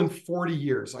will in 40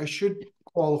 years. I should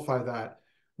qualify that.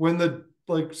 When the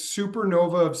like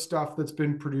supernova of stuff that's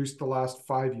been produced the last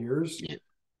 5 years Yeah,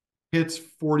 hits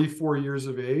 44 years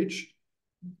of age,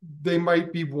 they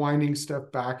might be winding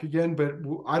stuff back again, but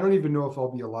I don't even know if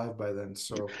I'll be alive by then.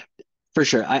 So for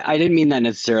sure. I didn't mean that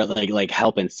necessarily like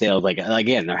help in sales. Like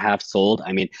again, they're half sold.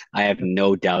 I mean, I have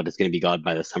no doubt it's going to be gone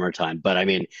by the summertime. But I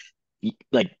mean,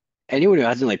 like anyone who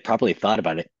hasn't like properly thought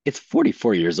about it, it's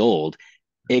 44 years old.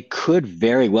 It could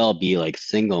very well be like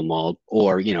single malt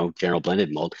or, you know, general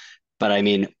blended malt. But I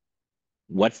mean,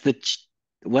 what's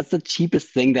what's the cheapest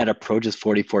thing that approaches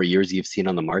 44 years you've seen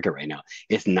on the market right now?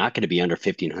 It's not going to be under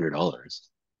 $1,500.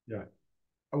 yeah,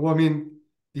 well, I mean,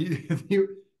 the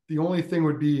the only thing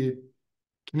would be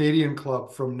Canadian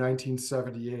Club from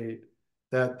 1978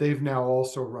 that they've now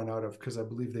also run out of because I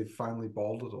believe they've finally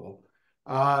balled it all.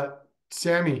 Uh,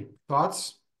 Sammy,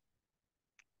 thoughts?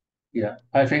 Yeah,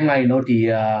 I think like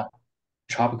the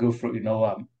tropical fruit,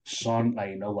 Sean,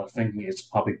 like, was thinking it's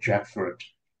probably jackfruit.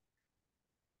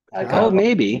 I Oh, got,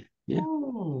 maybe. Yeah.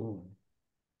 Oh,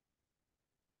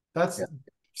 that's yeah,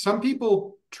 some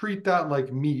people treat that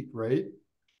like meat, right?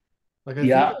 Like I think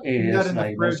yeah, I've it seen that is in the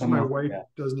like, fridge. some My of, wife yeah,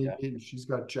 doesn't eat yeah. meat, and she's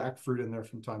got jackfruit in there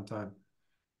from time to time.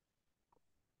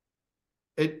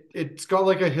 It's got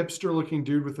like a hipster looking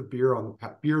dude with a beard on the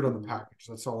Mm. package.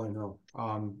 That's all I know.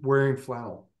 Wearing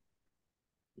flannel.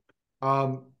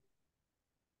 Um,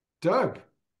 Doug,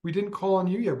 we didn't call on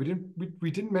you yet.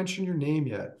 We didn't mention your name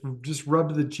yet. We just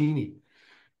rubbed the genie.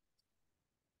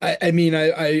 I mean,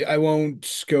 I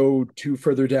won't go too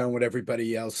further down what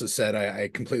everybody else has said. I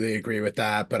completely agree with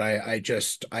that, but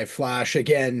I flash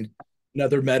again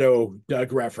another Meadow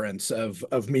Doug reference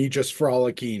of me just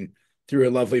frolicking through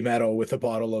a lovely meadow with a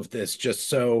bottle of this, just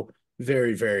so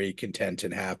very, very content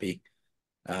and happy.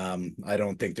 I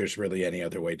don't think there's really any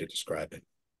other way to describe it.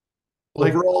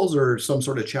 Like, Overalls or some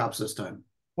sort of chaps this time?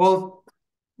 well,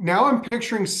 now I'm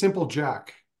picturing Simple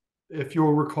Jack, if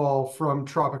you'll recall from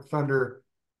Tropic Thunder,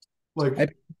 like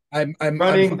I, I'm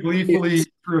running gleefully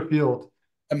through a field.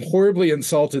 I'm horribly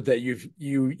insulted that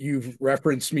you've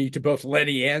referenced me to both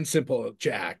Lenny and Simple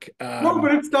Jack. No,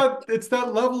 but it's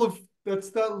that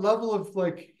level of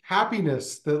like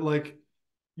happiness that like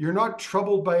you're not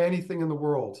troubled by anything in the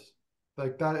world.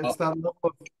 Like that, it's that level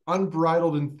of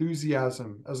unbridled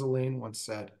enthusiasm, as Elaine once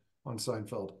said on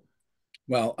Seinfeld.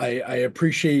 Well, I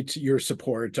appreciate your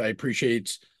support. I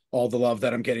appreciate all the love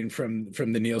that I'm getting from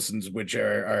the Nielsen's, which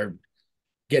are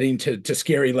getting to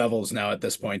scary levels now at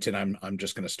this point, and I'm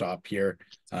just going to stop here.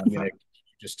 I'm going to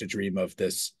just to dream of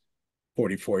this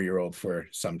 44-year-old for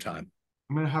some time.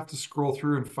 I'm gonna have to scroll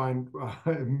through and find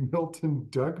Milton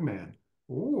Dugman.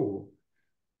 Ooh,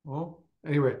 well,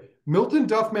 anyway, Milton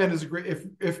Duffman is a great.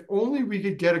 If only we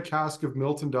could get a cask of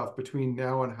Miltonduff between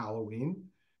now and Halloween,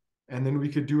 and then we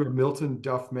could do a Milton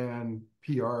Duffman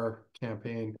PR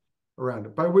campaign around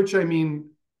it. By which I mean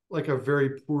like a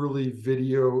very poorly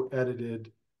video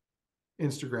edited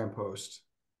Instagram post,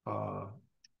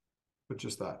 but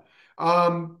just that.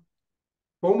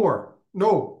 Bowmore,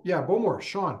 no, yeah, Bowmore,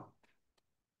 Sean.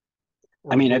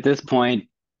 I Or mean, at what? this point,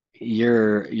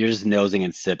 you're just nosing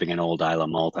and sipping an old Isla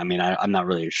malt. I mean, I'm not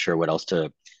really sure what else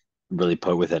to really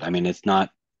put with it. I mean, it's not.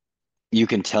 You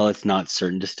can tell it's not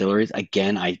certain distilleries.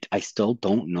 Again, I still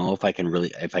don't know if I can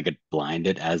really if I could blind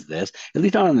it as this. At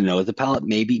least not on the nose. The palate,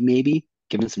 maybe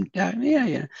given some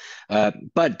yeah.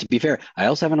 But to be fair, I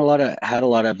also haven't had a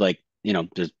lot of like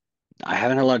there's I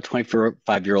haven't had a lot of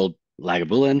 25-year-old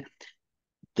Lagavulin.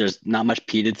 There's not much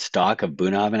peated stock of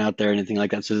Bunnahabhain out there, anything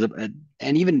like that. So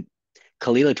and even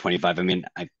Kalila 25. I mean,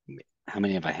 how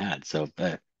many have I had? So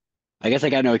I guess I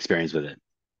got no experience with it,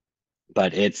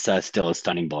 but it's still a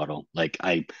stunning bottle. Like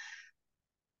I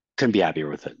couldn't be happier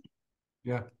with it.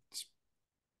 Yeah,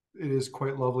 it is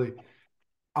quite lovely.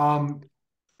 Um,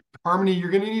 Harmony,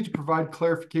 you're going to need to provide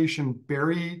clarification.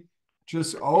 Barry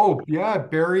oh yeah,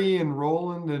 Barry and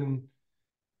Roland and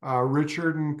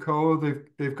Richard and Co.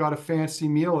 They've got a fancy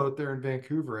meal out there in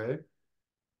Vancouver, eh?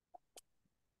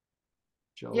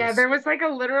 Yeah, Jealous. there was like a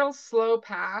literal slow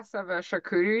pass of a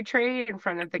charcuterie tray in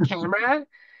front of the camera.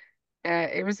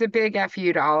 It was a big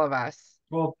FU to all of us.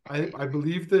 Well, I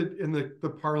believe that in the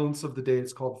parlance of the day,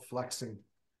 it's called flexing.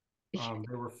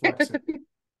 They were flexing.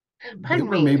 They Pardon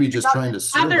were me. maybe just trying to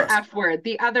serve Other us. F word,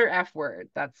 the other F word.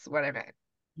 That's what I meant.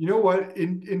 You know what?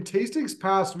 In tastings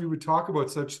past, we would talk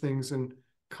about such things, and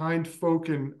kind folk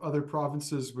in other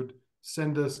provinces would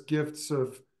send us gifts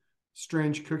of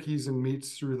strange cookies and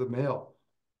meats through the mail.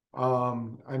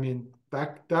 I mean,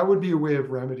 that would be a way of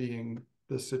remedying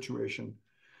this situation.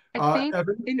 I think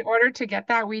Evan, in order to get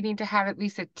that, we need to have at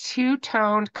least a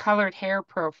two-toned colored hair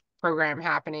program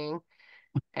happening,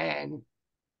 and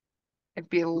it'd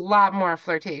be a lot more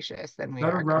flirtatious than is we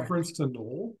that a are currently. reference to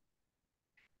Noel?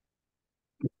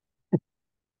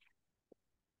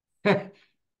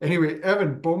 Anyway,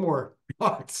 Evan, Bowmore,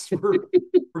 thoughts?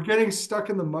 We're getting stuck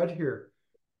in the mud here.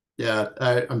 Yeah,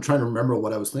 I'm trying to remember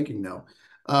what I was thinking now.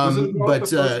 Was it about the But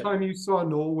first time you saw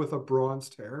Noel with a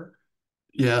bronzed hair?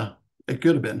 yeah, it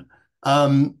could have been.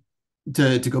 Um,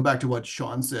 to go back to what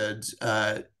Sean said,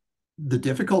 the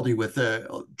difficulty with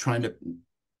trying to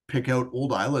pick out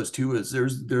old Islas too is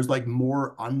there's like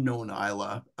more unknown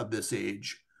Isla of this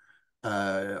age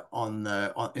in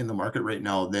the market right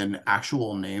now than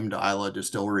actual named Isla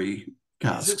distillery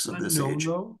Is it casks of this unknown age.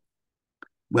 though?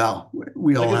 Well,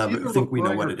 we Like all it's have either think we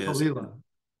know Lafroig what or it is. Kalila.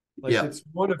 Like Yeah, it's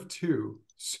one of two.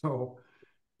 So,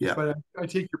 yeah, but I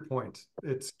take your point.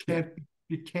 It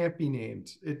can't be named.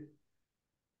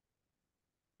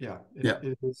 yeah,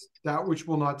 It is that which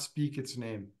will not speak its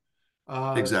name.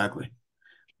 Uh, exactly.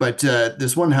 But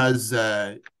this one has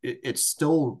it's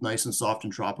still nice and soft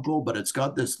and tropical, but it's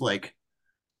got this like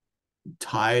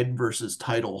tide versus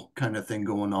tidal kind of thing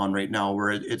going on right now, where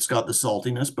it's got the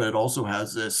saltiness, but it also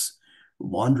has this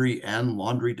laundry and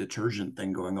laundry detergent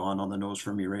thing going on the nose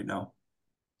for me right now.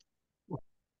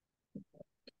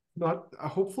 Not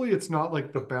hopefully it's not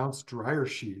like the bounce dryer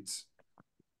sheets.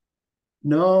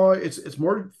 No, it's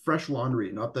more fresh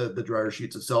laundry, not the dryer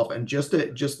sheets itself. And just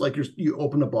like you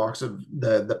open a box of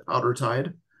the powder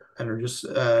tide and are just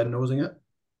nosing it.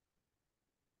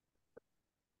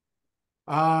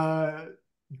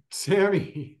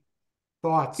 Sammy,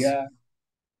 thoughts? Yeah.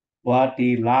 But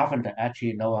the lavender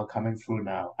actually, are coming through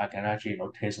now. I can actually,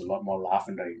 taste a lot more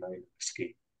lavender, in the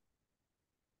whiskey.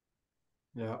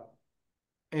 Yeah.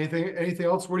 Anything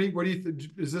else? What do you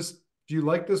is this, do you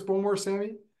like this Bowmore,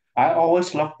 Sammy? I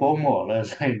always love Bowmore.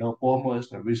 Bowmore is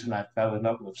the reason I fell in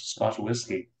love with Scotch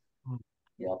whiskey. Hmm.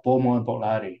 Yeah, Bowmore and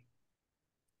Botlady.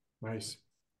 Nice.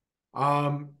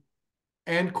 And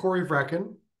Corey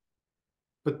Vrecken,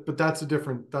 but that's a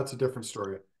different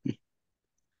story.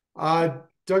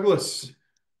 Douglas,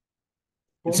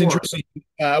 It's Bowmore. interesting.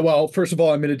 Well, first of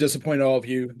all, I'm going to disappoint all of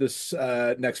you. This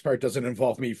next part doesn't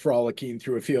involve me frolicking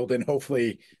through a field, and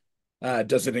hopefully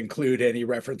doesn't include any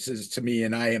references to me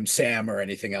and I am Sam or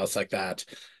anything else like that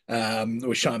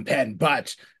with Sean Penn.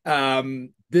 But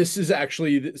this is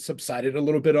actually subsided a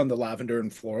little bit on the lavender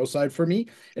and floral side for me,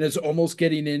 and it's almost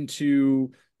getting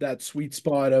into that sweet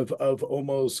spot of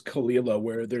almost Kalila,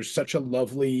 where there's such a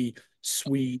lovely,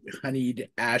 sweet, honeyed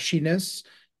ashiness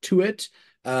to it.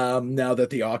 Now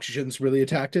that the oxygen's really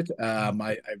attacked it,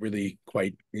 I really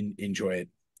quite enjoy it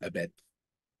a bit.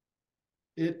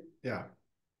 Yeah,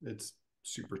 it's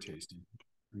super tasty.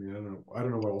 I mean, I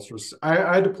don't know what else was.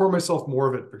 I had to pour myself more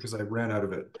of it because I ran out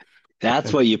of it.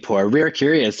 That's what you pour. We're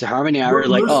curious. How many hours?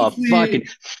 Like, oh, fucking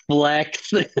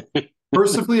flex.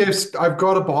 Mercifully, I've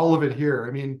got a bottle of it here.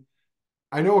 I mean,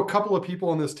 I know a couple of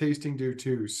people in this tasting do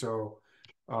too. So,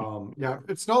 yeah,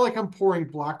 it's not like I'm pouring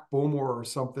Black Bowmore or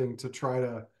something to try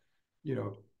to,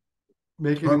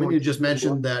 make it. Harmony just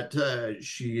mentioned that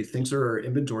she thinks her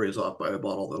inventory is off by a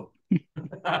bottle, though.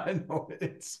 I know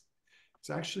it's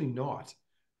actually not.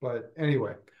 But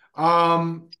anyway,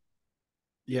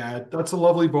 yeah, that's a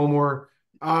lovely Bowmore.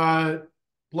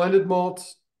 Blended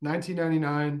Malt,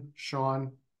 1999.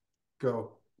 Sean,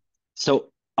 go.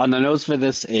 So on the nose for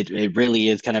this, it really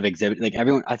is kind of exhibit like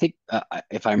everyone. I think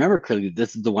if I remember correctly,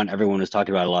 this is the one everyone was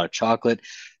talking about, a lot of chocolate.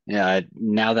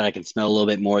 Now that I can smell a little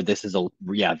bit more, this is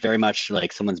very much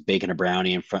like someone's baking a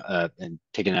brownie in front and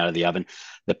taking it out of the oven.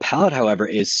 The palate, however,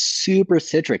 is super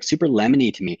citric, super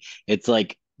lemony to me. It's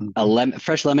like a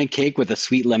fresh lemon cake with a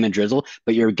sweet lemon drizzle,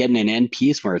 but you're getting an end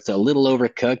piece where it's a little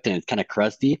overcooked and it's kind of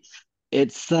crusty.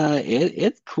 It's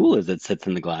cool as it sits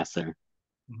in the glass there.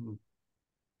 Mhm.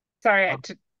 Sorry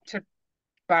to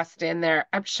bust in there.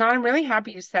 Sean, I'm really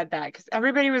happy you said that because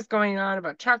everybody was going on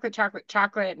about chocolate, chocolate,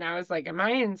 chocolate, and I was like, am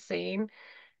I insane?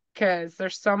 Because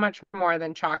there's so much more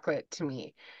than chocolate to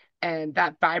me. And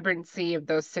that vibrancy of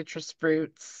those citrus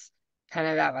fruits, kind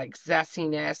of that like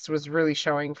zestiness was really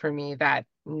showing for me that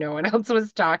no one else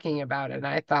was talking about it. And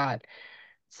I thought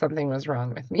something was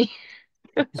wrong with me.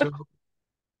 So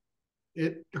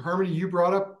Harmony, you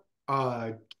brought up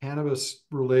cannabis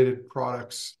related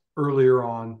products earlier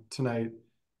on tonight.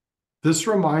 This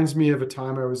reminds me of a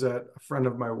time I was at a friend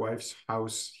of my wife's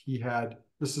house.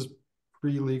 This is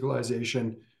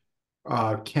pre-legalization,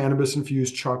 cannabis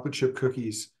infused chocolate chip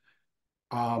cookies.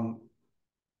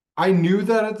 I knew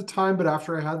that at the time, but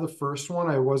after I had the first one,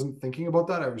 I wasn't thinking about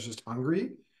that. I was just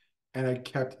hungry and I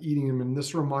kept eating them. And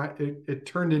it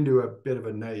turned into a bit of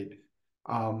a night.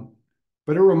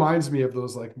 But it reminds me of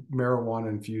those like marijuana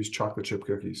infused chocolate chip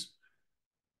cookies.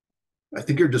 I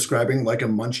think you're describing like a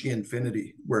munchy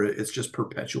infinity where it's just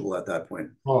perpetual at that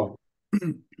point. Oh,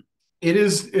 it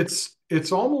is.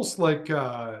 It's almost like,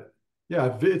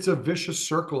 it's a vicious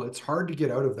circle. It's hard to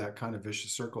get out of that kind of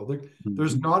vicious circle. Like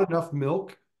there's not enough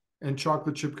milk and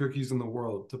chocolate chip cookies in the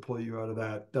world to pull you out of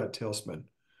that tailspin.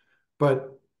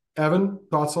 But Evan,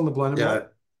 thoughts on the blended malt?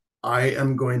 I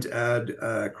am going to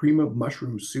add cream of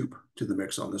mushroom soup to the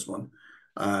mix on this one.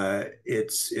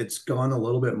 It's gone a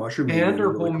little bit mushroomy in a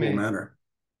really cool manner.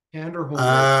 Canned or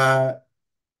homemade?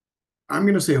 I'm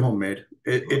gonna say homemade.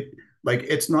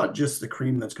 It's not just the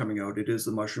cream that's coming out; it is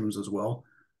the mushrooms as well,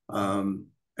 and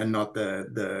not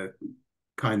the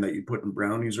kind that you put in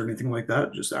brownies or anything like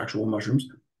that. Just actual mushrooms.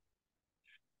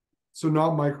 So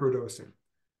not microdosing.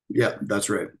 Yeah, that's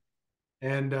right.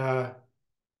 And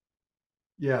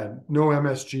yeah, no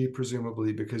MSG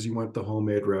presumably because you went the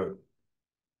homemade route.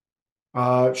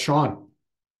 Sean.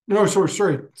 No,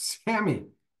 sorry, Sammy.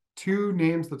 two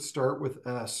names that start with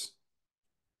S.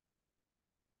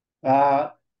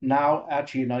 Now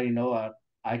actually now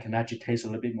I can actually taste a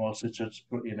little bit more citrus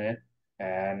fruit in it,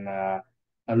 and a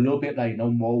little bit like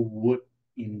more wood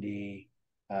in the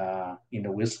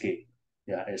whiskey.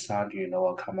 Yeah, it's starting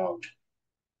come out.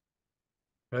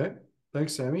 Okay.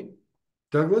 Thanks, Sammy.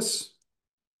 Douglas?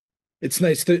 It's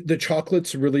nice. The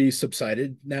chocolate's really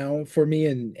subsided now for me,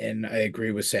 and I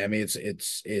agree with Sammy.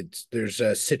 It's there's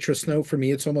a citrus note for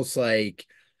me. It's almost like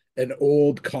an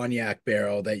old cognac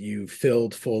barrel that you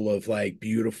filled full of like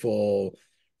beautiful,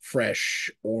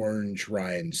 fresh orange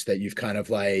rinds that you've kind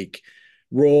of like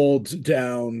rolled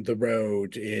down the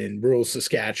road in rural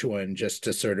Saskatchewan just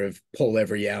to sort of pull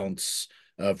every ounce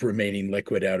of remaining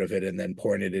liquid out of it and then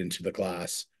pouring it into the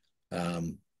glass.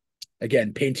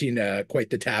 Again, painting quite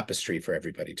the tapestry for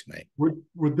everybody tonight.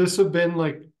 Would this have been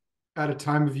like at a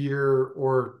time of year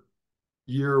or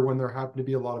year when there happened to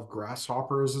be a lot of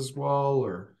grasshoppers as well,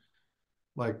 or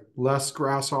like less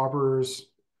grasshoppers?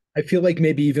 I feel like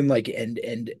maybe even like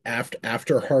and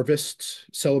after harvest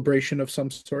celebration of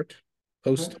some sort,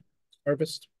 post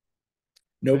harvest.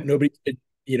 No, Okay. nobody,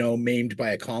 maimed by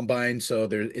a combine, so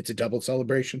it's a double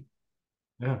celebration.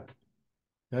 Yeah.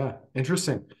 Yeah.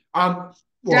 Interesting. Well,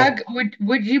 Doug,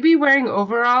 would you be wearing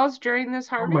overalls during this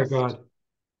oh my harvest? God.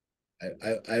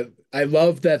 I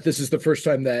love that this is the first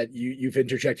time that you've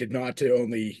interjected not to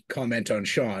only comment on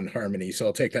Sean Harmony, so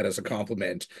I'll take that as a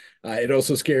compliment. It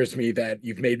also scares me that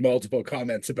you've made multiple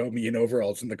comments about me in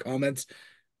overalls in the comments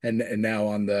and now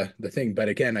on the thing. But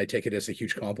again, I take it as a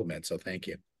huge compliment, so thank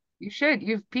you. You should.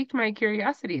 You've piqued my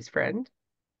curiosities, friend.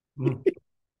 Mm.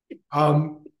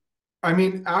 Um, I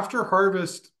mean, after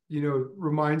harvest,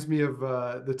 reminds me of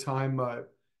the time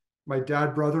my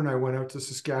dad, brother, and I went out to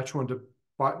Saskatchewan to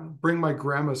bring my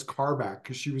grandma's car back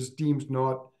because she was deemed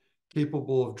not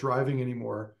capable of driving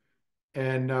anymore.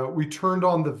 And we turned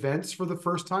on the vents for the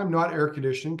first time, not air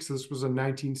conditioning, because this was a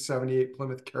 1978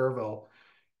 Plymouth Caravelle.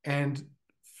 And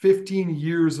 15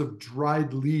 years of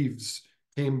dried leaves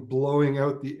came blowing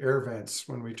out the air vents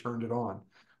when we turned it on.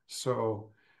 So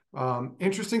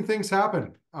interesting things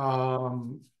happen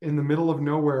in the middle of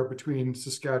nowhere between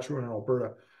Saskatchewan and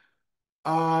Alberta.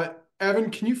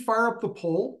 Evan, can you fire up the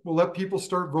poll? We'll let people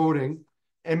start voting.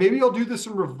 And maybe I'll do this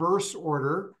in reverse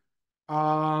order.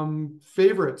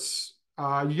 Favorites.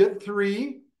 You get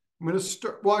three. I'm going to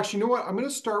start. Well, actually, you know what? I'm going to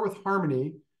start with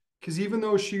Harmony because even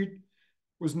though she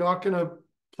was not going to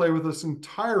play with us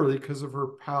entirely because of her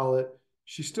palate,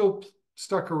 she still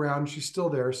stuck around. She's still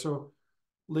there. So,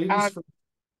 ladies, Uh, for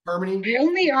Harmony. I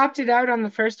only opted out on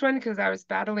the first one because I was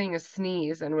battling a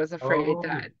sneeze and was afraid Oh,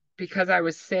 that because I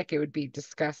was sick, it would be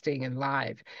disgusting and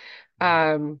live.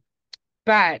 Um,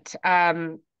 but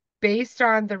based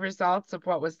on the results of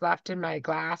what was left in my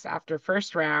glass after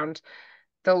first round,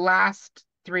 the last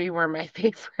three were my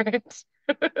favorite.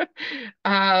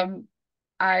 um,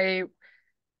 I,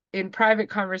 in private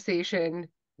conversation,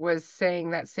 was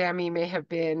saying that Sammy may have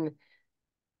been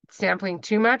sampling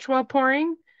too much while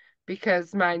pouring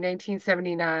because my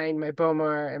 1979, my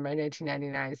Bowmore, and my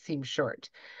 1999 seemed short.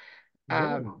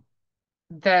 Um, oh.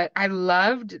 that I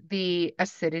loved the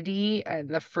acidity and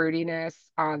the fruitiness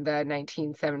on the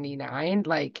 1979.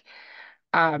 Like,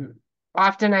 um,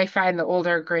 often I find the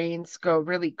older grains go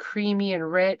really creamy and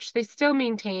rich. They still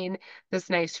maintain this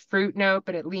nice fruit note,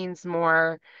 but it leans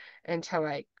more into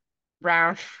like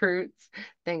round fruits.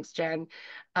 Thanks, Jen.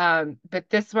 But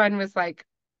this one was like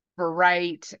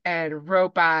bright and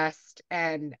robust,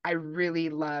 and I really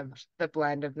loved the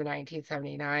blend of the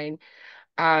 1979.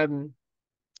 Um,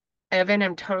 Evan,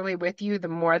 I'm totally with you. The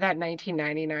more that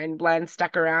 1999 blend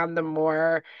stuck around, the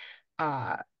more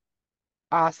uh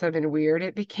awesome and weird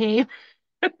it became.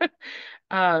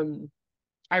 Um,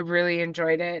 I really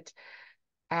enjoyed it.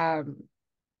 Um,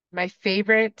 my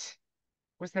favorite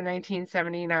was the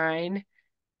 1979.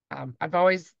 I've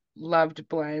always loved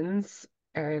blends,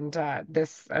 and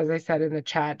this, as I said in the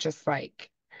chat, just like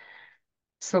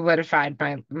solidified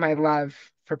my love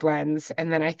for blends.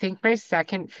 And then I think my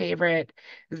second favorite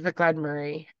is the Glen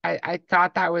Murray. I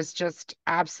thought that was just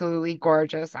absolutely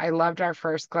gorgeous. I loved our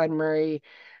first Glen Murray,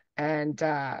 and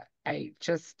I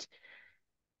just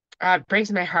it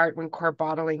breaks my heart when core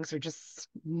bottlings are just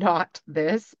not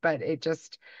this, but it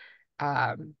just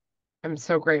um I'm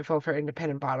so grateful for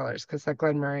independent bottlers because the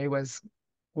Glen Murray was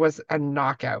a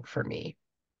knockout for me.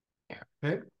 Yeah.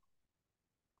 Okay,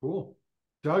 cool.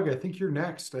 Doug, I think you're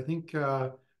next. I think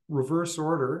reverse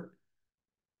order.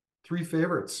 Three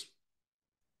favorites.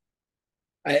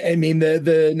 I mean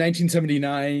the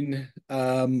 1979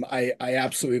 I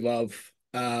absolutely love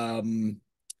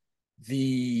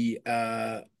the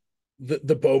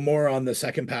the Bowmore on the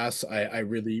second pass, I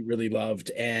really, really loved.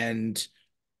 And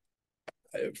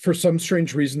for some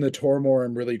strange reason, the Tormore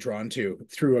I'm really drawn to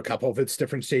through a couple of its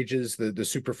different stages, the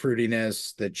super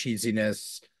fruitiness, the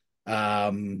cheesiness.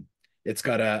 It's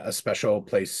got a special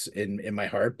place in my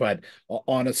heart. But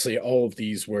honestly, all of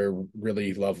these were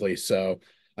really lovely. So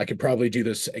I could probably do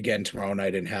this again tomorrow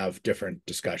night and have different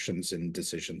discussions and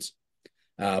decisions.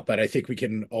 But I think we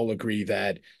can all agree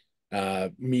that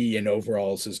me in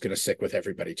overalls is going to stick with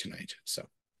everybody tonight. So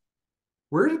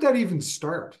Where did that even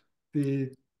start?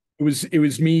 it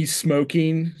was me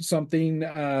smoking something,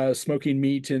 smoking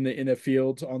meat in a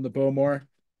field on the Bowmore,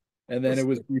 and then it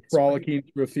was me frolicking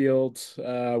through a field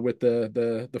with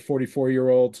the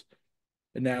 44-year-old,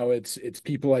 and now it's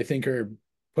people I think are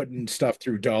putting stuff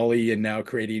through Dolly and now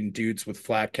creating dudes with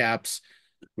flat caps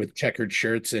with checkered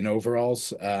shirts and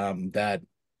overalls that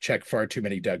check far too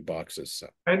many Doug boxes. So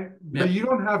But you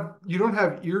don't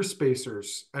have ear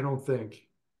spacers, I don't think.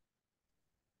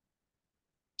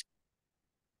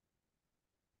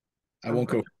 I won't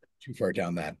go too far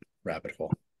down that rabbit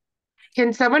hole.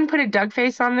 Can someone put a Doug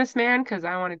face on this man? Because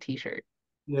I want a t-shirt.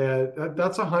 Yeah,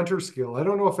 that's a hunter skill. I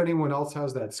don't know if anyone else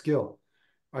has that skill.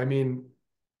 I mean,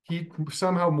 he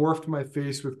somehow morphed my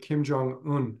face with Kim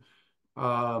Jong-un.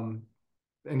 And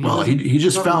he Well, doesn't. he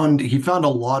just found a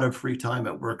lot of free time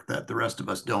at work that the rest of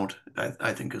us don't.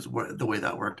 I think is the way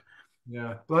that worked.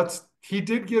 Yeah, he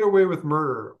did get away with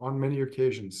murder on many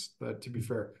occasions, to be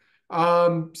fair.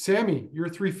 Sammy, your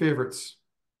three favorites.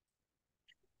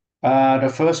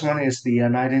 The first one is the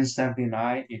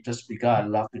 1979. It just because I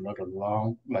love the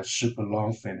long, like super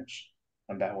long finish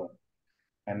on that one.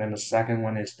 And then the second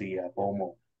one is the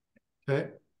Bowmore. Okay.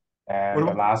 What And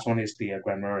the about last one is the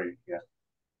Glen Murray. Yeah.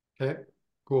 Okay,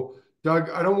 cool. Doug,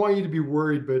 I don't want you to be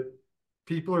worried, but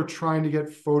people are trying to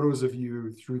get photos of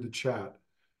you through the chat.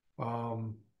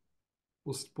 We'll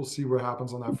see what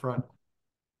happens on that front.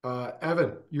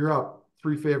 Evan, you're up.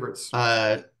 Three favorites.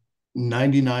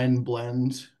 99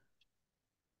 blend,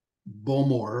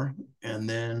 Bowmore, and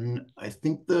then I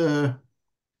think the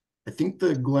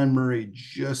Glen Murray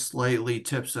just slightly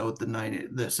tips out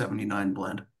the 79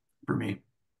 blend for me.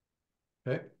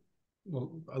 Okay.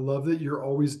 Well, I love that you're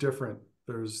always different.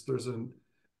 There's an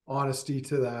honesty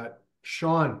to that.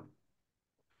 Sean.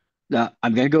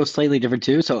 I'm gonna go slightly different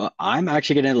too. So I'm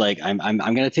actually gonna I'm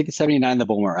gonna take the 79 the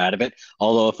Bowmore out of it.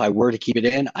 Although if I were to keep it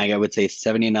in, I would say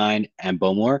 79 and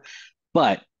Bowmore.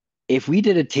 But if we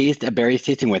did a berries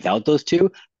tasting without those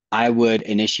two, I would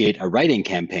initiate a writing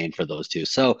campaign for those two.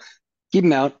 So keep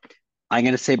them out. I'm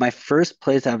gonna say my first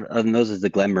place out of those is the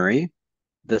Glen Murray.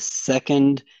 The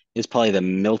second is probably the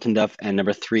Miltonduff, and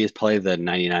number three is probably the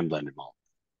 99 blended malt.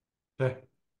 Okay.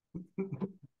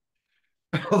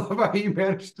 I love how you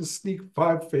managed to sneak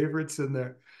five favorites in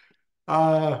there.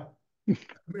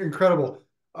 Incredible.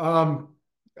 I'm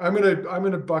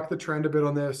gonna buck the trend a bit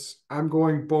on this. I'm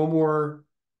going Bowmore,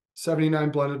 79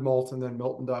 blended malt, and then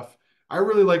Miltonduff. I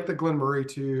really like the Glen Murray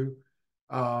too.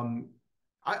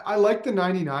 I like the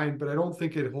 99, but I don't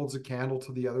think it holds a candle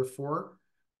to the other four.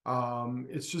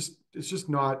 It's just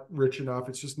not rich enough.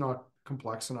 It's just not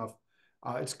complex enough.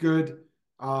 It's good.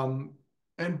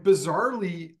 And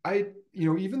bizarrely,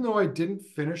 even though I didn't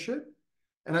finish it,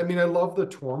 and I mean, I love the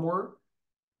Tormore.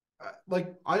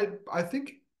 I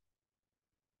think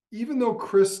even though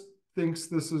Chris thinks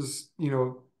this is,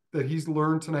 that he's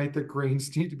learned tonight that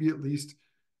grains need to be at least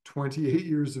 28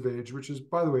 years of age, which is,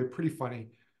 by the way, pretty funny.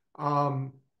 I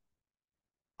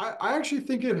actually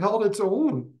think it held its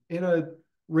own in a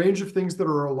range of things that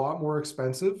are a lot more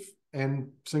expensive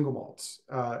and single malts.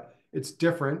 It's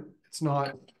different. It's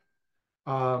not,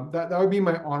 that would be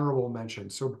my honorable mention.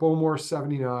 So Bowmore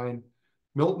 79,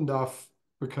 Miltonduff,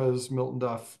 because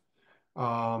Miltonduff,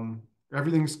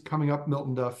 everything's coming up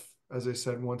Miltonduff, as I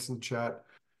said once in the chat.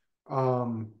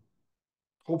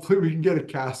 Hopefully we can get a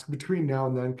cask between now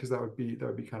and then, because that would be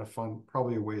kind of fun.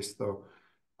 Probably a waste though.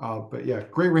 But yeah,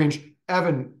 great range.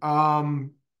 Evan,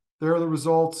 there are the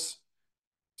results.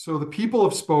 So the people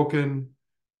have spoken,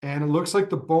 and it looks like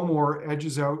the Bowmore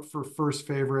edges out for first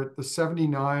favorite. The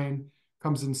 79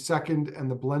 comes in second, and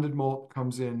the blended malt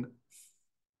comes in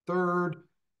third.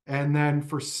 And then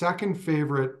for second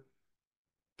favorite,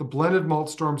 the blended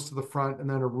malt storms to the front, and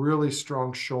then a really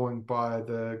strong showing by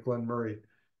the Glen Murray.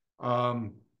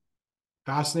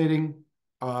 Fascinating.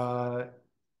 I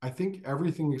think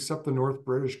everything except the North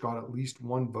British got at least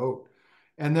one vote.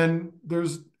 And then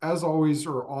there's, as always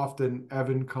or often,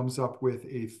 Evan comes up with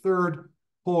a third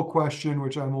poll question,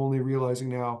 which I'm only realizing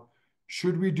now.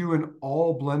 Should we do an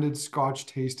all blended Scotch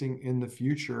tasting in the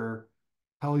future?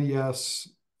 Hell yes,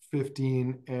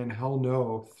 15, and hell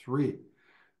no, 3.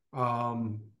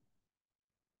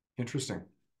 Interesting.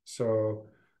 So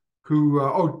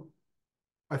who,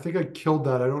 I think I killed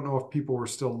that. I don't know if people were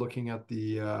still looking at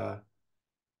the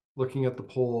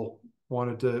poll,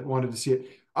 wanted to see it.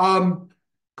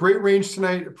 Great range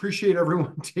tonight. Appreciate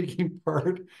everyone taking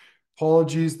part.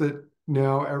 Apologies that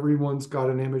now everyone's got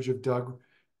an image of Doug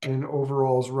in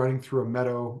overalls running through a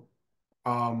meadow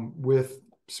with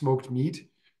smoked meat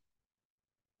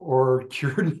or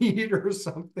cured meat or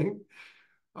something.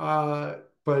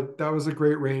 But that was a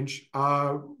great range.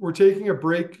 We're taking a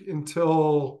break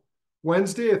until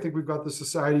Wednesday. I think we've got the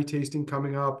society tasting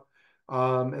coming up.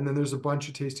 And then there's a bunch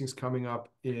of tastings coming up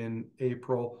in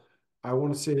April. I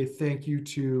want to say thank you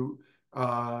to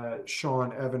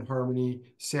Sean, Evan, Harmony,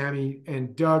 Sammy,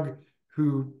 and Doug,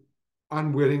 who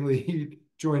unwittingly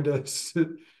joined us,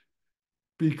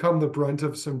 become the brunt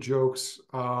of some jokes,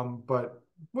 but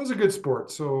was a good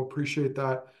sport. So appreciate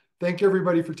that. Thank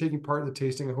everybody for taking part in the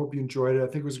tasting. I hope you enjoyed it. I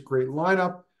think it was a great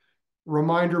lineup.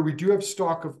 Reminder, we do have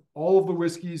stock of all of the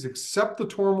whiskeys except the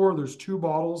Tormore. There's 2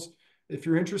 bottles. If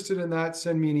you're interested in that,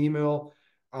 send me an email.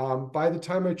 By the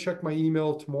time I check my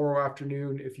email tomorrow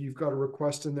afternoon, if you've got a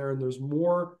request in there and there's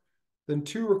more than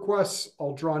 2 requests,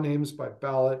 I'll draw names by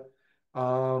ballot.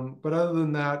 But other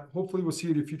than that, hopefully we'll see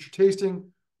you at a future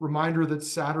tasting. Reminder that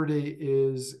Saturday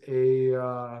is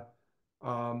a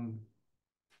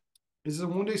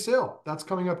one-day sale. That's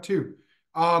coming up too.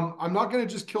 I'm not going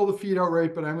to just kill the feed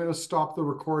outright, but I'm going to stop the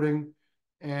recording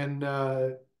and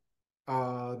the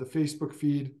Facebook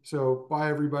feed. So bye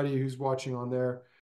everybody who's watching on there.